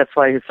 maybe that's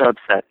why he's so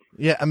upset.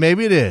 Yeah,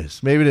 maybe it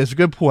is. Maybe it is. A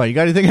good point. You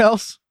got anything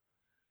else?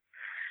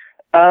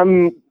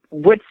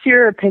 What's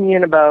your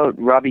opinion about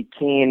Robbie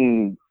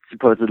Keane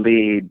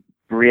supposedly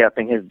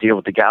re-upping his deal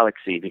with the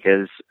Galaxy?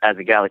 Because as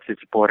a Galaxy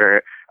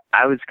supporter,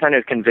 I was kind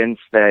of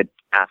convinced that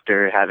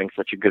after having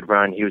such a good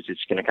run, he was just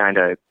going to kind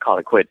of call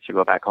it quits to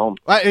go back home.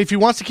 If he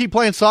wants to keep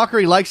playing soccer,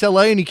 he likes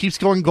LA, and he keeps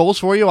scoring goals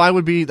for you, I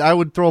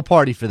would throw a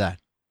party for that.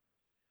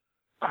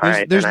 All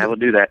right, then I will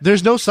do that.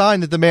 There's no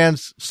sign that the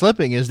man's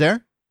slipping, is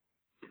there?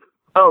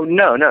 Oh,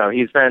 no.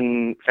 He's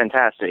been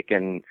fantastic,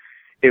 and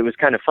it was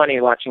kind of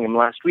funny watching him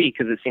last week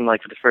because it seemed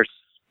like for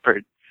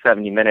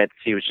 70 minutes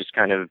he was just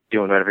kind of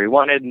doing whatever he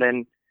wanted, and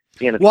then at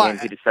the end of the game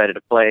he decided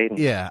to play.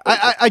 Yeah,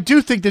 I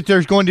do think that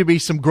there's going to be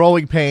some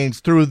growing pains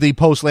through the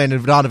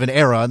post-Landon Donovan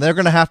era, and they're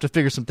going to have to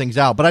figure some things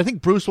out. But I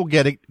think Bruce will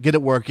get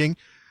it working.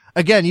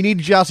 Again, you need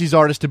Gyasi's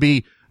artist to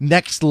be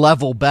next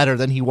level better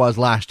than he was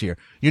last year.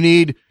 You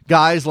need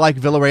guys like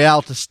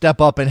Villarreal to step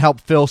up and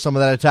help fill some of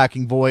that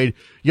attacking void.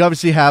 You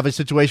obviously have a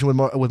situation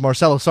with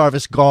Marcelo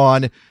Sarvis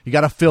gone. You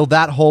got to fill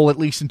that hole at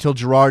least until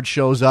Gerard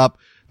shows up.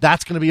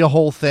 That's going to be a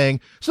whole thing.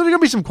 So there are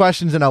going to be some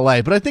questions in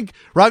LA, but I think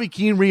Robbie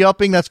Keane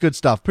re-upping, that's good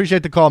stuff.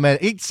 Appreciate the call, man.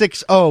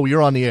 860,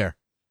 you're on the air.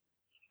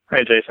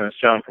 Hey, Jason, it's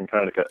John from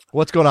Connecticut.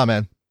 What's going on,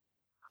 man?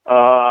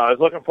 I was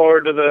looking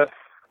forward to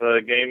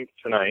the game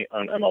tonight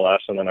on MLS,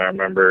 and then I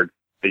remembered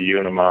the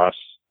UNMOS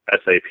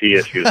SAP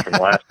issues from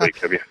last week.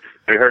 Have you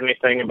heard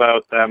anything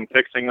about them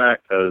fixing that?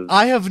 Cause,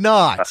 I have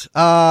not.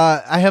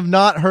 I have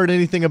not heard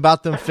anything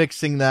about them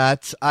fixing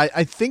that.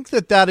 I think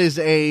that's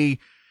a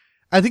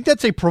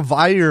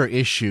provider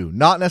issue,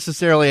 not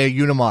necessarily a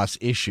UNMOS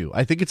issue.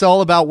 I think it's all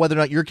about whether or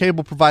not your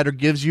cable provider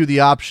gives you the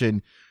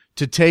option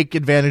to take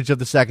advantage of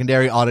the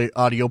secondary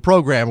audio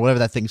program, whatever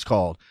that thing's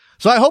called.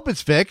 So I hope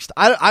it's fixed.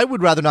 I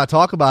would rather not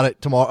talk about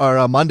it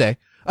tomorrow or Monday.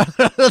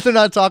 I'd rather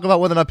not talk about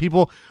whether or not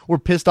people were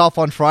pissed off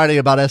on Friday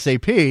about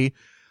SAP.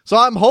 So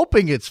I'm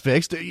hoping it's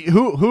fixed.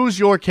 Who's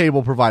your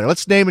cable provider?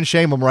 Let's name and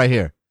shame them right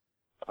here.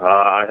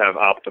 I have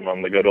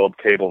Optimum, the good old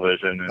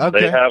Cablevision, and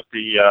okay.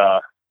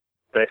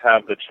 They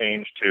have the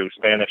change to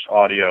Spanish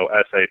audio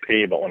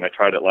SAP, but when I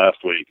tried it last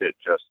week, it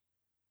just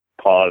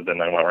paused and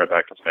then went right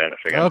back to Spanish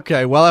again.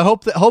 Okay, well, I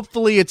hope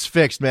hopefully it's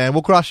fixed, man.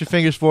 We'll cross your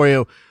fingers for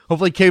you.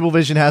 Hopefully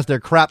Cablevision has their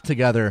crap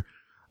together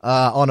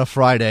on a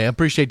Friday. I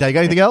appreciate that. You got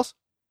anything else?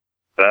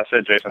 That's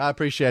it, Jason. I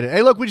appreciate it.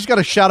 Hey, look, we just got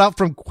a shout out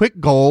from Quick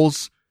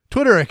Goals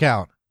Twitter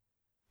account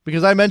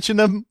because I mentioned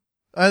them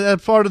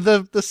as part of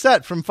the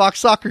set from Fox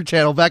Soccer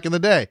Channel back in the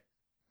day.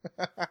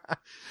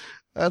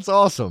 That's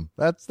awesome.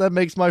 That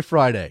makes my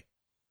Friday.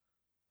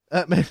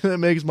 That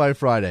makes my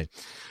Friday.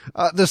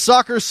 The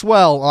Soccer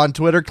Swell on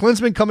Twitter.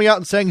 Klinsmann coming out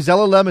and saying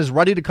Zelalem is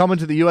ready to come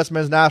into the U.S.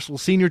 men's national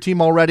senior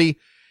team already.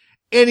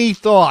 Any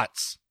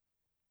thoughts?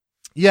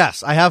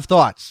 Yes, I have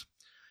thoughts.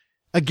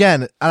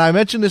 Again, and I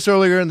mentioned this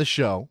earlier in the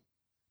show.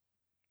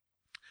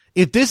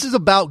 If this is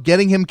about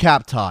getting him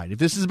cap-tied, if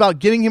this is about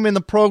getting him in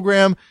the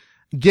program,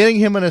 getting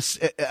him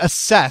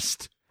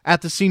assessed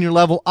at the senior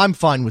level, I'm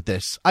fine with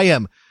this. I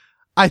am.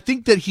 I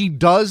think that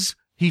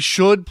he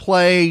should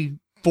play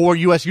for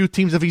U.S. youth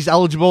teams if he's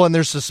eligible and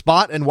there's a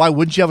spot, and why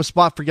wouldn't you have a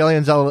spot for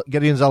Gideon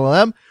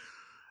Zelalem?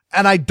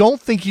 And I don't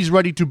think he's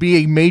ready to be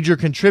a major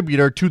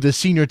contributor to the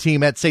senior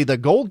team at, say, the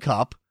Gold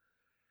Cup.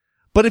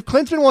 But if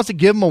Klinsmann wants to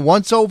give him a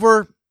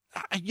once-over,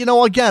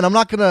 again, I'm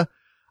not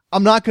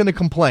gonna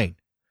complain.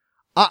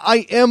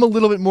 I am a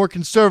little bit more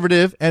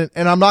conservative, and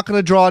I'm not going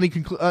to draw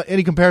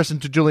any comparison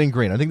to Julian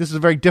Green. I think this is a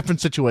very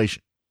different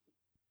situation.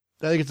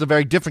 I think it's a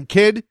very different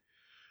kid.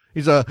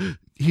 He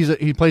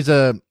plays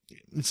a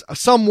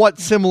somewhat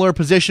similar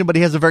position, but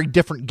he has a very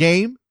different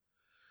game.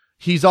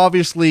 He's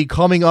obviously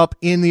coming up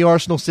in the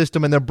Arsenal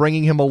system, and they're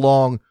bringing him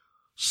along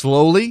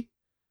slowly.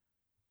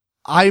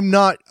 I'm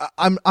not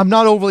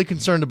overly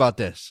concerned about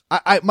this.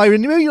 My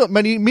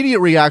immediate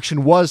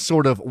reaction was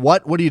sort of,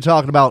 what are you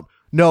talking about?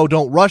 No,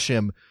 don't rush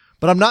him.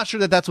 But I'm not sure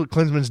that that's what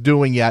Klinsman's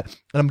doing yet.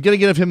 And I'm going to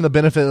give him the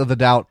benefit of the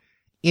doubt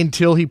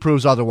until he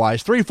proves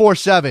otherwise.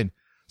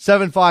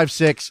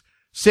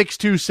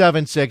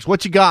 347-756-6276.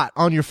 What you got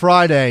on your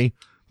Friday?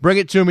 Bring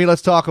it to me.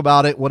 Let's talk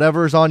about it.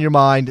 Whatever's on your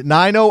mind.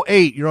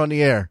 908, you're on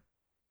the air.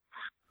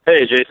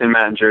 Hey, Jason,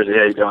 Matt in Jersey.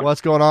 How you doing?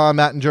 What's going on,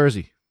 Matt in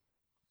Jersey?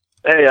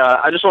 Hey,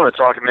 I just want to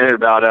talk a minute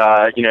about,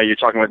 you're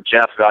talking with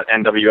Jeff about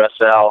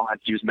NWSL, and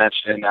he was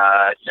mentioning,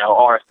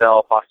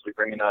 RSL possibly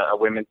bringing a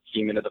women's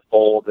team into the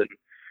fold, and,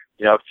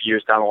 a few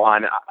years down the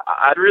line.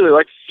 I'd really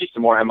like to see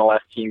some more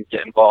MLS teams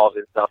get involved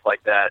and stuff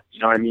like that. You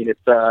know what I mean?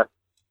 It's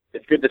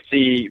good to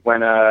see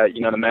when,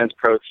 the men's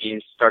pro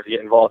teams start to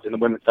get involved in the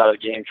women's side of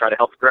the game, try to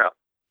help it grow.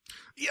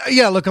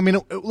 Yeah, look, I mean,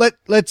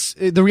 let's,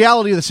 the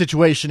reality of the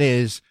situation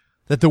is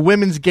that the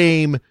women's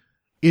game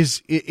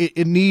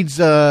it needs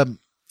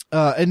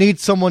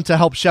someone to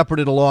help shepherd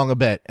it along a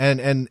bit.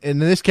 And in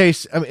this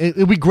case, I mean,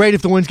 it'd be great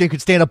if the women's game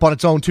could stand up on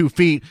its own 2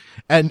 feet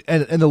and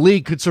the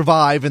league could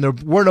survive and there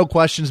were no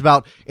questions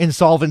about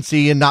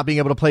insolvency and not being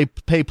able to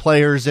pay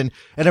players and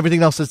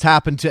everything else that's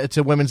happened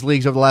to women's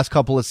leagues over the last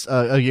couple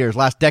of years,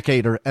 last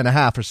decade and a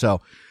half or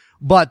so.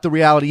 But the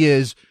reality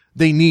is,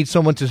 they need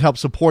someone to help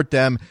support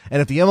them.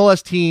 And if the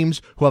MLS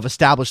teams who have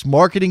established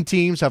marketing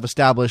teams, have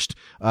established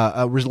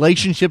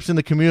relationships in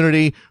the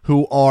community,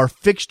 who are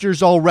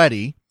fixtures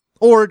already,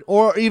 or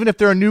even if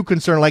they're a new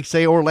concern, like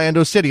say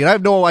Orlando City, and I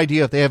have no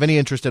idea if they have any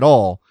interest at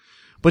all,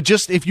 but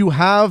just if you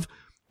have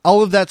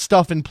all of that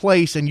stuff in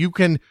place and you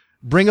can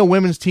bring a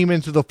women's team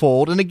into the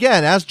fold. And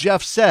again, as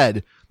Jeff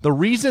said, the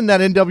reason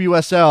that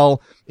NWSL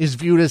is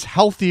viewed as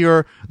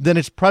healthier than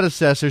its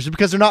predecessors is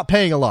because they're not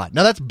paying a lot.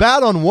 Now that's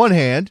bad on one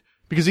hand,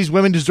 because these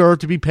women deserve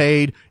to be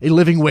paid a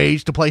living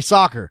wage to play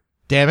soccer.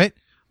 Damn it.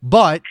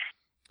 But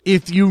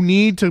if you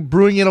need to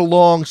bring it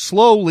along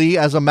slowly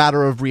as a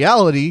matter of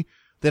reality,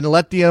 then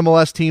let the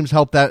MLS teams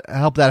help that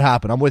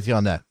happen. I'm with you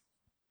on that.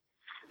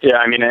 Yeah,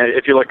 I mean,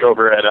 if you look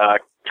over at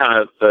kind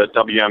of the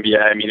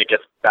WNBA, I mean, it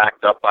gets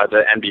backed up by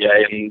the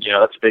NBA, and,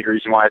 that's a big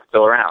reason why it's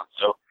still around.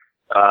 So,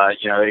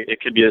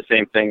 it could be the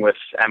same thing with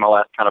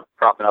MLS kind of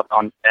propping up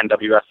on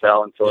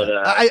NWSL until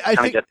it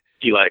kind of gets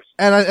legs.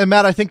 And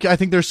Matt, I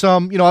think there's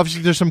some,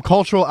 obviously there's some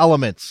cultural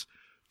elements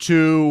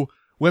to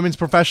women's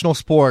professional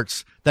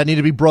sports that need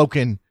to be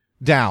broken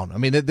down. I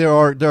mean, there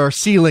are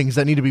ceilings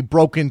that need to be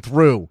broken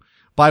through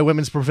by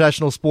women's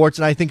professional sports.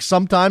 And I think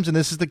sometimes, and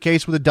this is the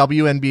case with the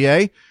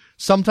WNBA,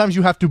 sometimes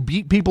you have to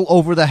beat people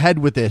over the head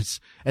with this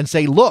and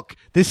say, look,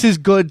 this is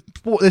good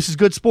sports.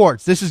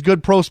 This is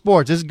good pro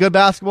sports. This is good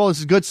basketball. This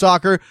is good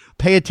soccer.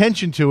 Pay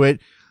attention to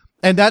it.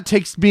 And that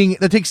takes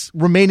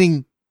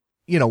remaining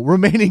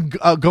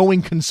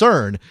going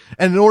concern.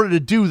 And in order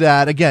to do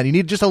that, again, you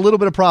need just a little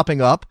bit of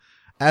propping up,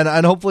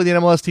 and hopefully the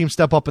MLS team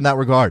step up in that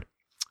regard.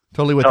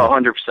 Totally with you.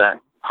 100%.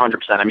 100%.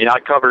 I mean, I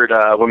covered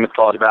women's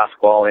college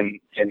basketball in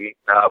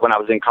when I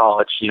was in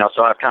college,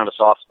 so I have kind of a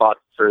soft spot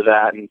for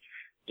that. And,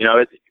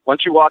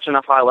 once you watch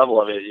enough high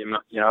level of it,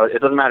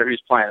 it doesn't matter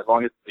who's playing. As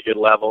long as it's a good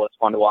level, it's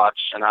fun to watch.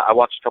 And I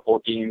watched a couple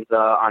of games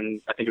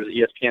on, I think it was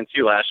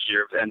ESPN2 last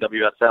year of the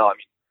NWSL. I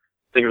mean,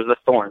 I think it was the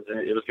Thorns, and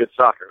it was good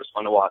soccer. It was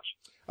fun to watch.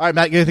 All right,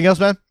 Matt, anything else,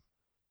 man?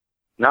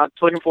 Not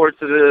looking forward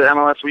to the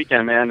MLS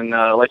weekend, man. And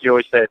like you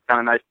always say, it's kind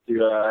of nice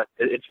to.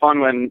 It's fun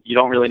when you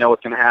don't really know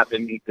what's going to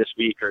happen this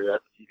week or as the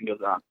season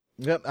goes on.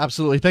 Yep,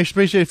 absolutely. Thanks.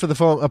 Appreciate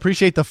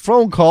the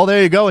phone call.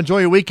 There you go. Enjoy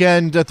your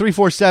weekend.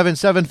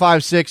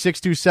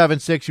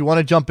 347-756-6276. You want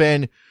to jump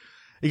in?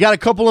 You got a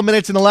couple of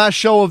minutes in the last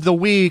show of the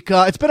week.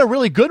 It's been a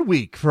really good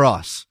week for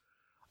us.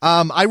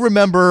 I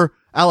remember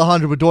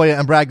Alejandro Bedoya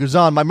and Brad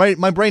Guzan.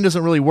 My brain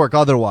doesn't really work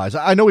otherwise.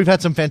 I know we've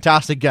had some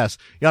fantastic guests.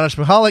 Janusz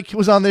Mihalik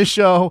was on this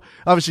show.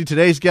 Obviously,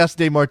 today's guests,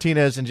 Dave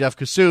Martinez and Jeff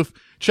Kassouf.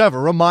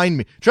 Trevor, remind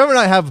me. Trevor and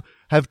I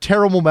have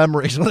terrible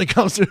memories when it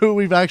comes to who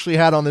we've actually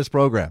had on this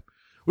program.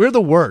 We're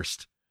the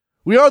worst.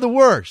 We are the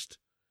worst.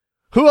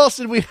 Who else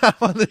did we have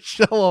on this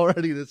show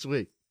already this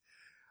week?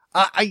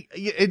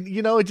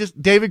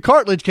 David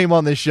Cartledge came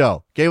on this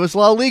show, gave us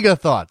La Liga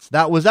thoughts.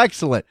 That was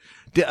excellent.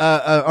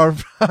 Our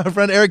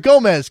friend Eric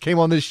Gomez came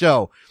on this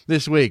show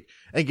this week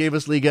and gave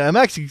us Liga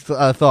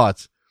MX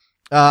thoughts.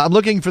 I'm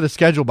looking for the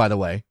schedule, by the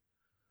way.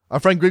 Our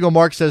friend Grigo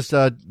Mark says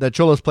that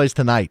Xolos plays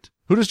tonight.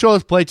 Who does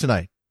Xolos play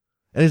tonight?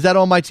 And is that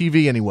on my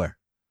TV anywhere?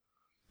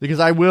 Because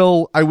I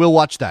will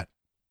watch that.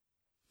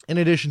 In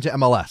addition to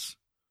MLS,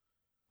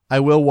 I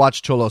will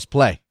watch Xolos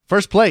play.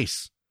 First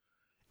place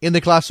in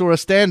the Clausura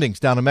standings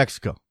down in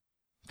Mexico.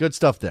 Good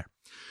stuff there.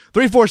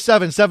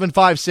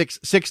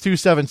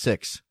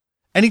 347-756-6276.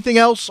 Anything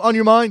else on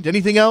your mind?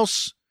 Anything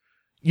else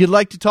you'd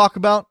like to talk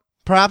about?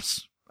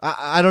 Perhaps?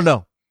 I don't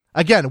know.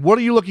 Again, what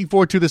are you looking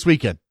forward to this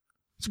weekend?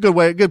 It's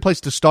a good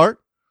place to start.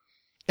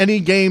 Any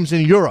games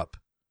in Europe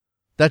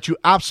that you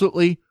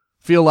absolutely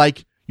feel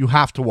like you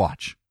have to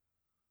watch?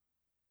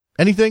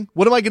 Anything?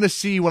 What am I going to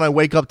see when I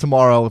wake up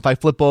tomorrow if I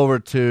flip over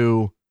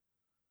to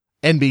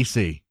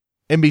NBC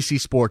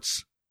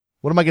Sports?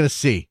 What am I going to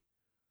see?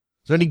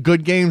 Is there any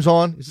good games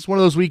on? Is this one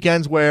of those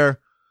weekends where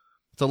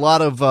it's a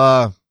lot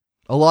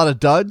of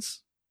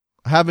duds?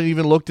 I haven't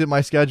even looked at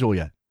my schedule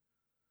yet.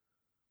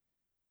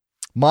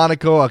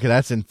 Monaco, okay,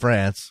 that's in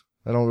France.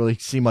 I don't really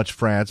see much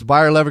France.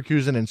 Bayer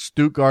Leverkusen and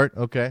Stuttgart,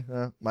 okay.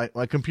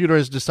 My computer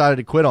has decided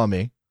to quit on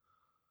me.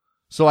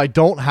 So I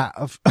don't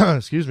have,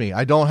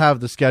 I don't have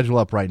the schedule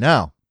up right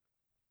now.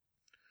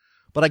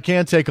 But I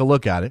can take a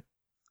look at it.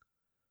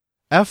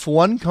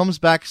 F1 comes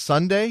back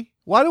Sunday.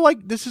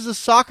 This is a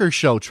soccer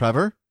show,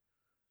 Trevor.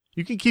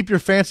 You can keep your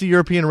fancy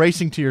European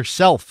racing to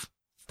yourself,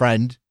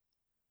 friend.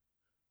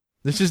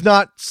 This is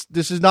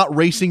not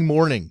racing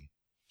morning.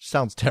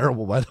 Sounds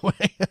terrible, by the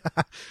way.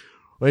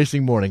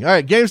 Racing morning. All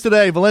right, games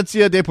today.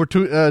 Valencia,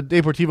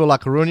 Deportivo La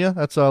Coruña.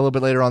 That's a little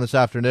bit later on this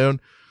afternoon.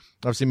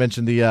 Obviously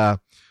mentioned the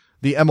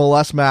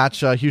MLS match.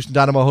 Houston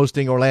Dynamo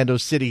hosting Orlando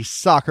City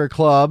Soccer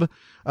Club.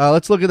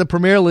 Let's look at the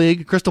Premier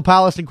League. Crystal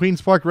Palace and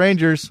Queen's Park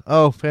Rangers.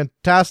 Oh,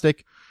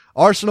 fantastic.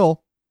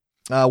 Arsenal,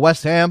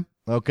 West Ham.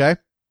 Okay.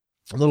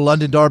 A little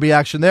London derby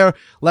action there.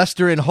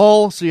 Leicester and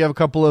Hull. So you have a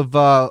couple of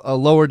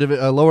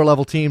lower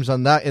level teams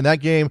in that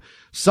game.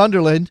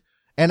 Sunderland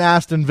and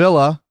Aston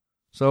Villa.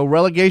 So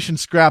relegation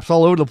scraps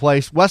all over the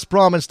place. West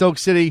Brom and Stoke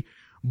City,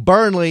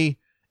 Burnley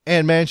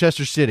and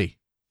Manchester City.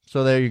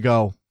 So there you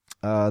go.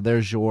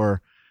 There's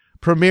your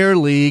Premier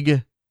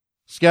League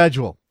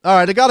schedule. All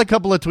right, I got a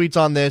couple of tweets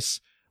on this.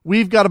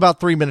 We've got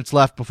about 3 minutes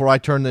left before I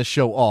turn this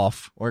show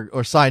off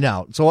or sign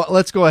out. So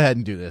let's go ahead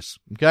and do this,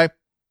 okay?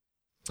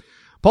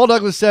 Paul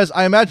Douglas says,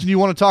 I imagine you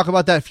want to talk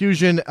about that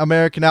Fusion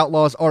American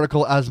Outlaws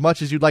article as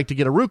much as you'd like to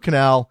get a root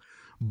canal,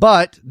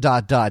 but ...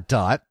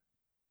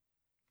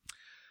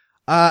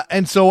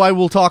 And so I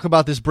will talk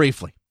about this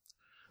briefly.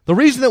 The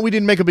reason that we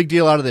didn't make a big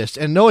deal out of this,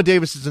 and Noah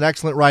Davis is an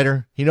excellent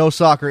writer. He knows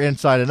soccer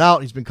inside and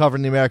out. He's been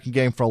covering the American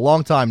game for a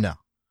long time now.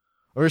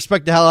 I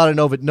respect the hell out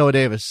of Noah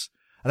Davis,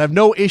 and I have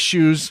no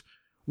issues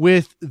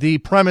with the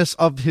premise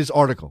of his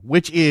article,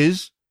 which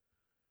is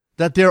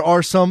that there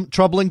are some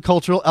troubling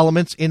cultural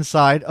elements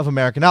inside of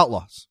American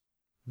Outlaws.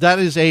 I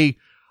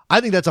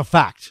think that's a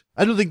fact.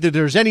 I don't think that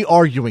there's any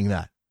arguing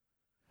that.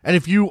 And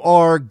if you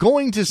are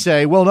going to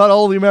say, well, not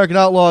all of the American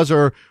Outlaws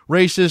are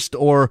racist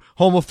or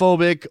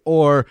homophobic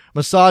or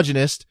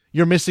misogynist,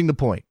 you're missing the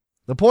point.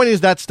 The point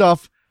is that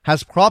stuff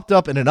has cropped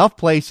up in enough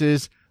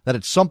places that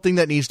it's something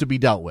that needs to be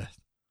dealt with.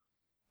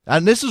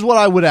 And this is what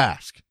I would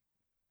ask.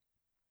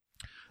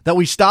 That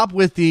we stop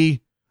with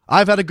the,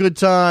 I've had a good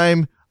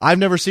time, I've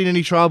never seen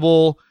any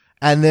trouble,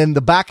 and then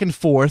the back and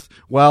forth.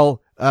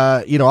 Well,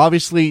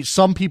 obviously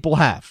some people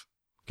have.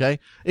 Okay.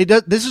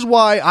 This is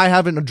why I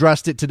haven't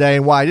addressed it today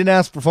and why I didn't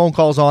ask for phone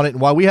calls on it and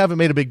why we haven't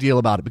made a big deal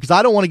about it, because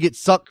I don't want to get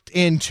sucked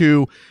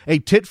into a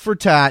tit for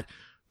tat.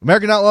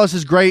 American Outlaws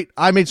is great.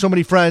 I made so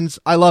many friends.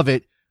 I love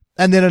it.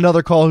 And then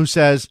another call who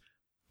says,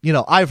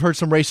 I've heard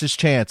some racist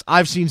chants.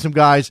 I've seen some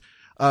guys,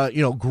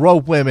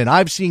 grope women.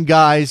 I've seen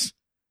guys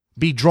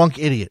be drunk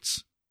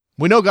idiots.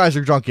 We know guys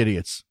are drunk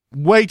idiots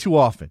way too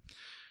often.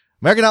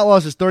 American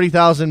Outlaws is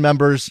 30,000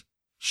 members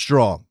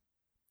strong.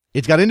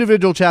 It's got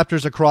individual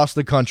chapters across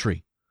the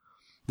country.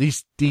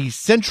 The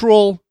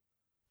central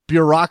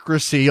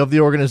bureaucracy of the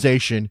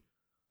organization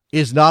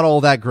is not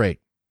all that great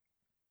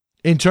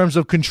in terms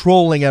of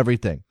controlling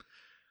everything.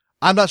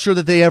 I'm not sure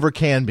that they ever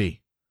can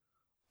be.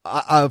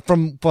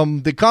 From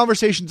the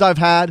conversations I've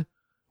had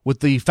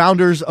with the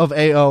founders of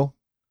AO,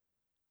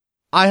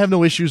 I have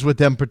no issues with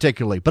them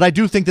particularly, but I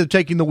do think they're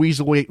taking the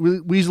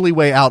weaselly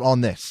way out on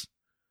this.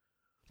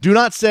 Do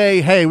not say,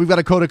 hey, we've got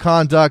a code of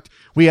conduct.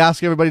 We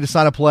ask everybody to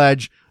sign a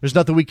pledge. There's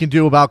nothing we can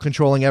do about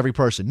controlling every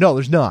person. No,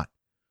 there's not.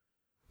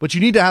 But you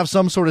need to have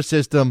some sort of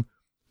system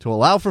to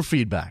allow for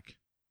feedback.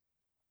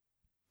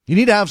 You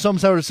need to have some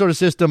sort of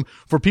system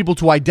for people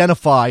to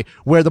identify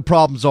where the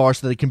problems are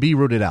so that they can be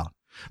rooted out.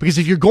 Because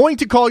if you're going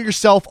to call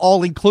yourself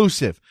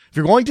all-inclusive, if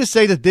you're going to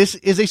say that this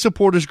is a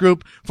supporters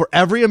group for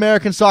every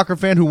American soccer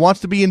fan who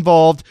wants to be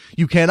involved,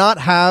 you cannot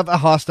have a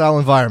hostile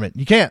environment.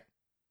 You can't.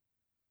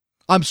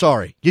 I'm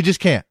sorry. You just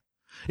can't.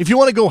 If you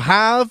want to go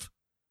have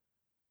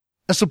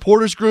a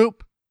supporters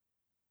group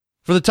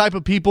for the type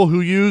of people who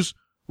use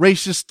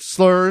racist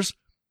slurs,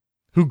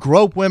 who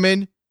grope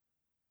women,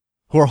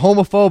 who are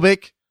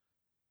homophobic,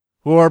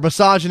 who are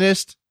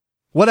misogynist,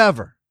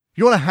 whatever. If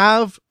you want to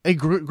have a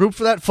group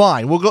for that,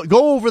 fine. We'll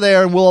go over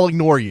there and we'll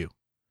ignore you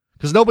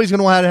because nobody's going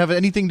to want to have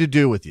anything to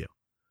do with you.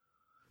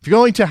 If you're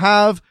going to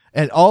have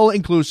an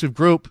all-inclusive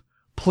group,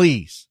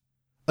 please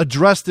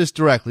address this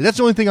directly. That's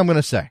the only thing I'm going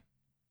to say.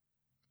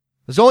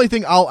 That's the only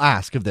thing I'll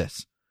ask of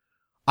this.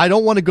 I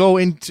don't want to go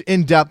in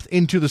depth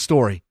into the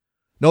story.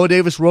 Noah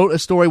Davis wrote a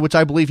story which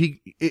I believe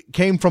it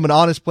came from an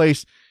honest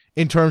place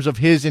in terms of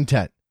his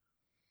intent.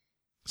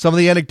 Some of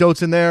the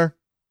anecdotes in there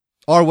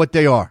are what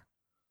they are.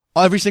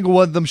 Every single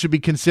one of them should be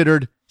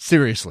considered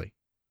seriously.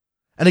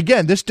 And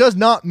again, this does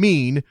not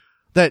mean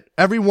that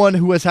everyone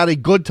who has had a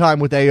good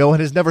time with AO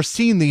and has never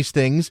seen these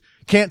things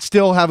can't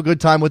still have a good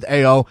time with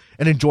AO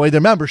and enjoy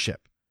their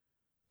membership.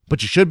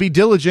 But you should be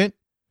diligent.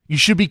 You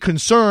should be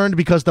concerned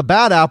because the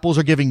bad apples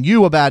are giving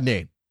you a bad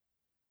name.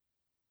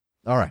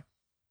 All right.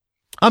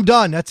 I'm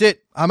done. That's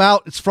it. I'm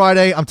out. It's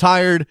Friday. I'm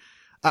tired.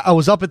 I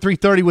was up at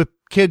 3:30 with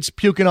kids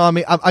puking on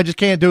me. I just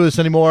can't do this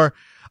anymore.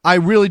 I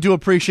really do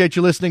appreciate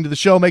you listening to the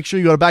show. Make sure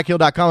you go to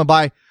backheel.com and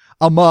buy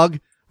a mug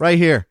right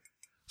here.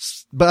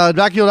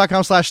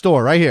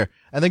 Backheel.com/store right here.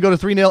 And then go to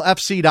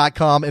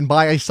 3nailfc.com and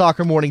buy a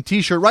Soccer Morning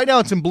t-shirt. Right now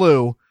it's in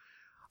blue.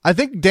 I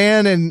think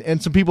Dan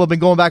and some people have been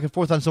going back and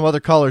forth on some other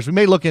colors. We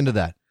may look into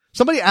that.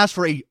 Somebody asked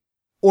for a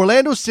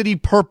Orlando City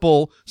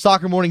purple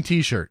Soccer Morning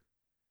t-shirt.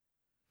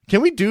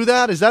 Can we do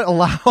that? Is that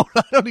allowed?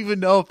 I don't even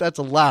know if that's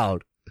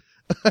allowed.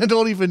 I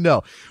don't even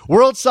know.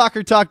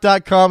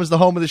 WorldSoccerTalk.com is the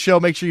home of the show.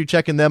 Make sure you're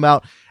checking them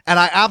out. And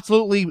I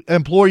absolutely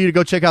implore you to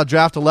go check out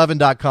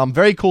Draft11.com.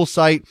 Very cool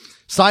site.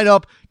 Sign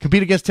up,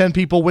 compete against 10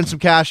 people, win some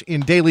cash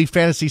in daily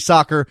fantasy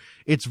soccer.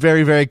 It's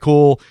very, very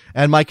cool.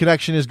 And my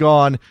connection is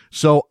gone,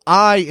 so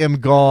I am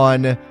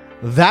gone.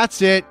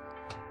 That's it.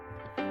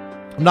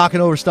 I'm knocking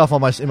over stuff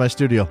in my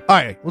studio. All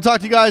right, we'll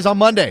talk to you guys on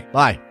Monday.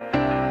 Bye.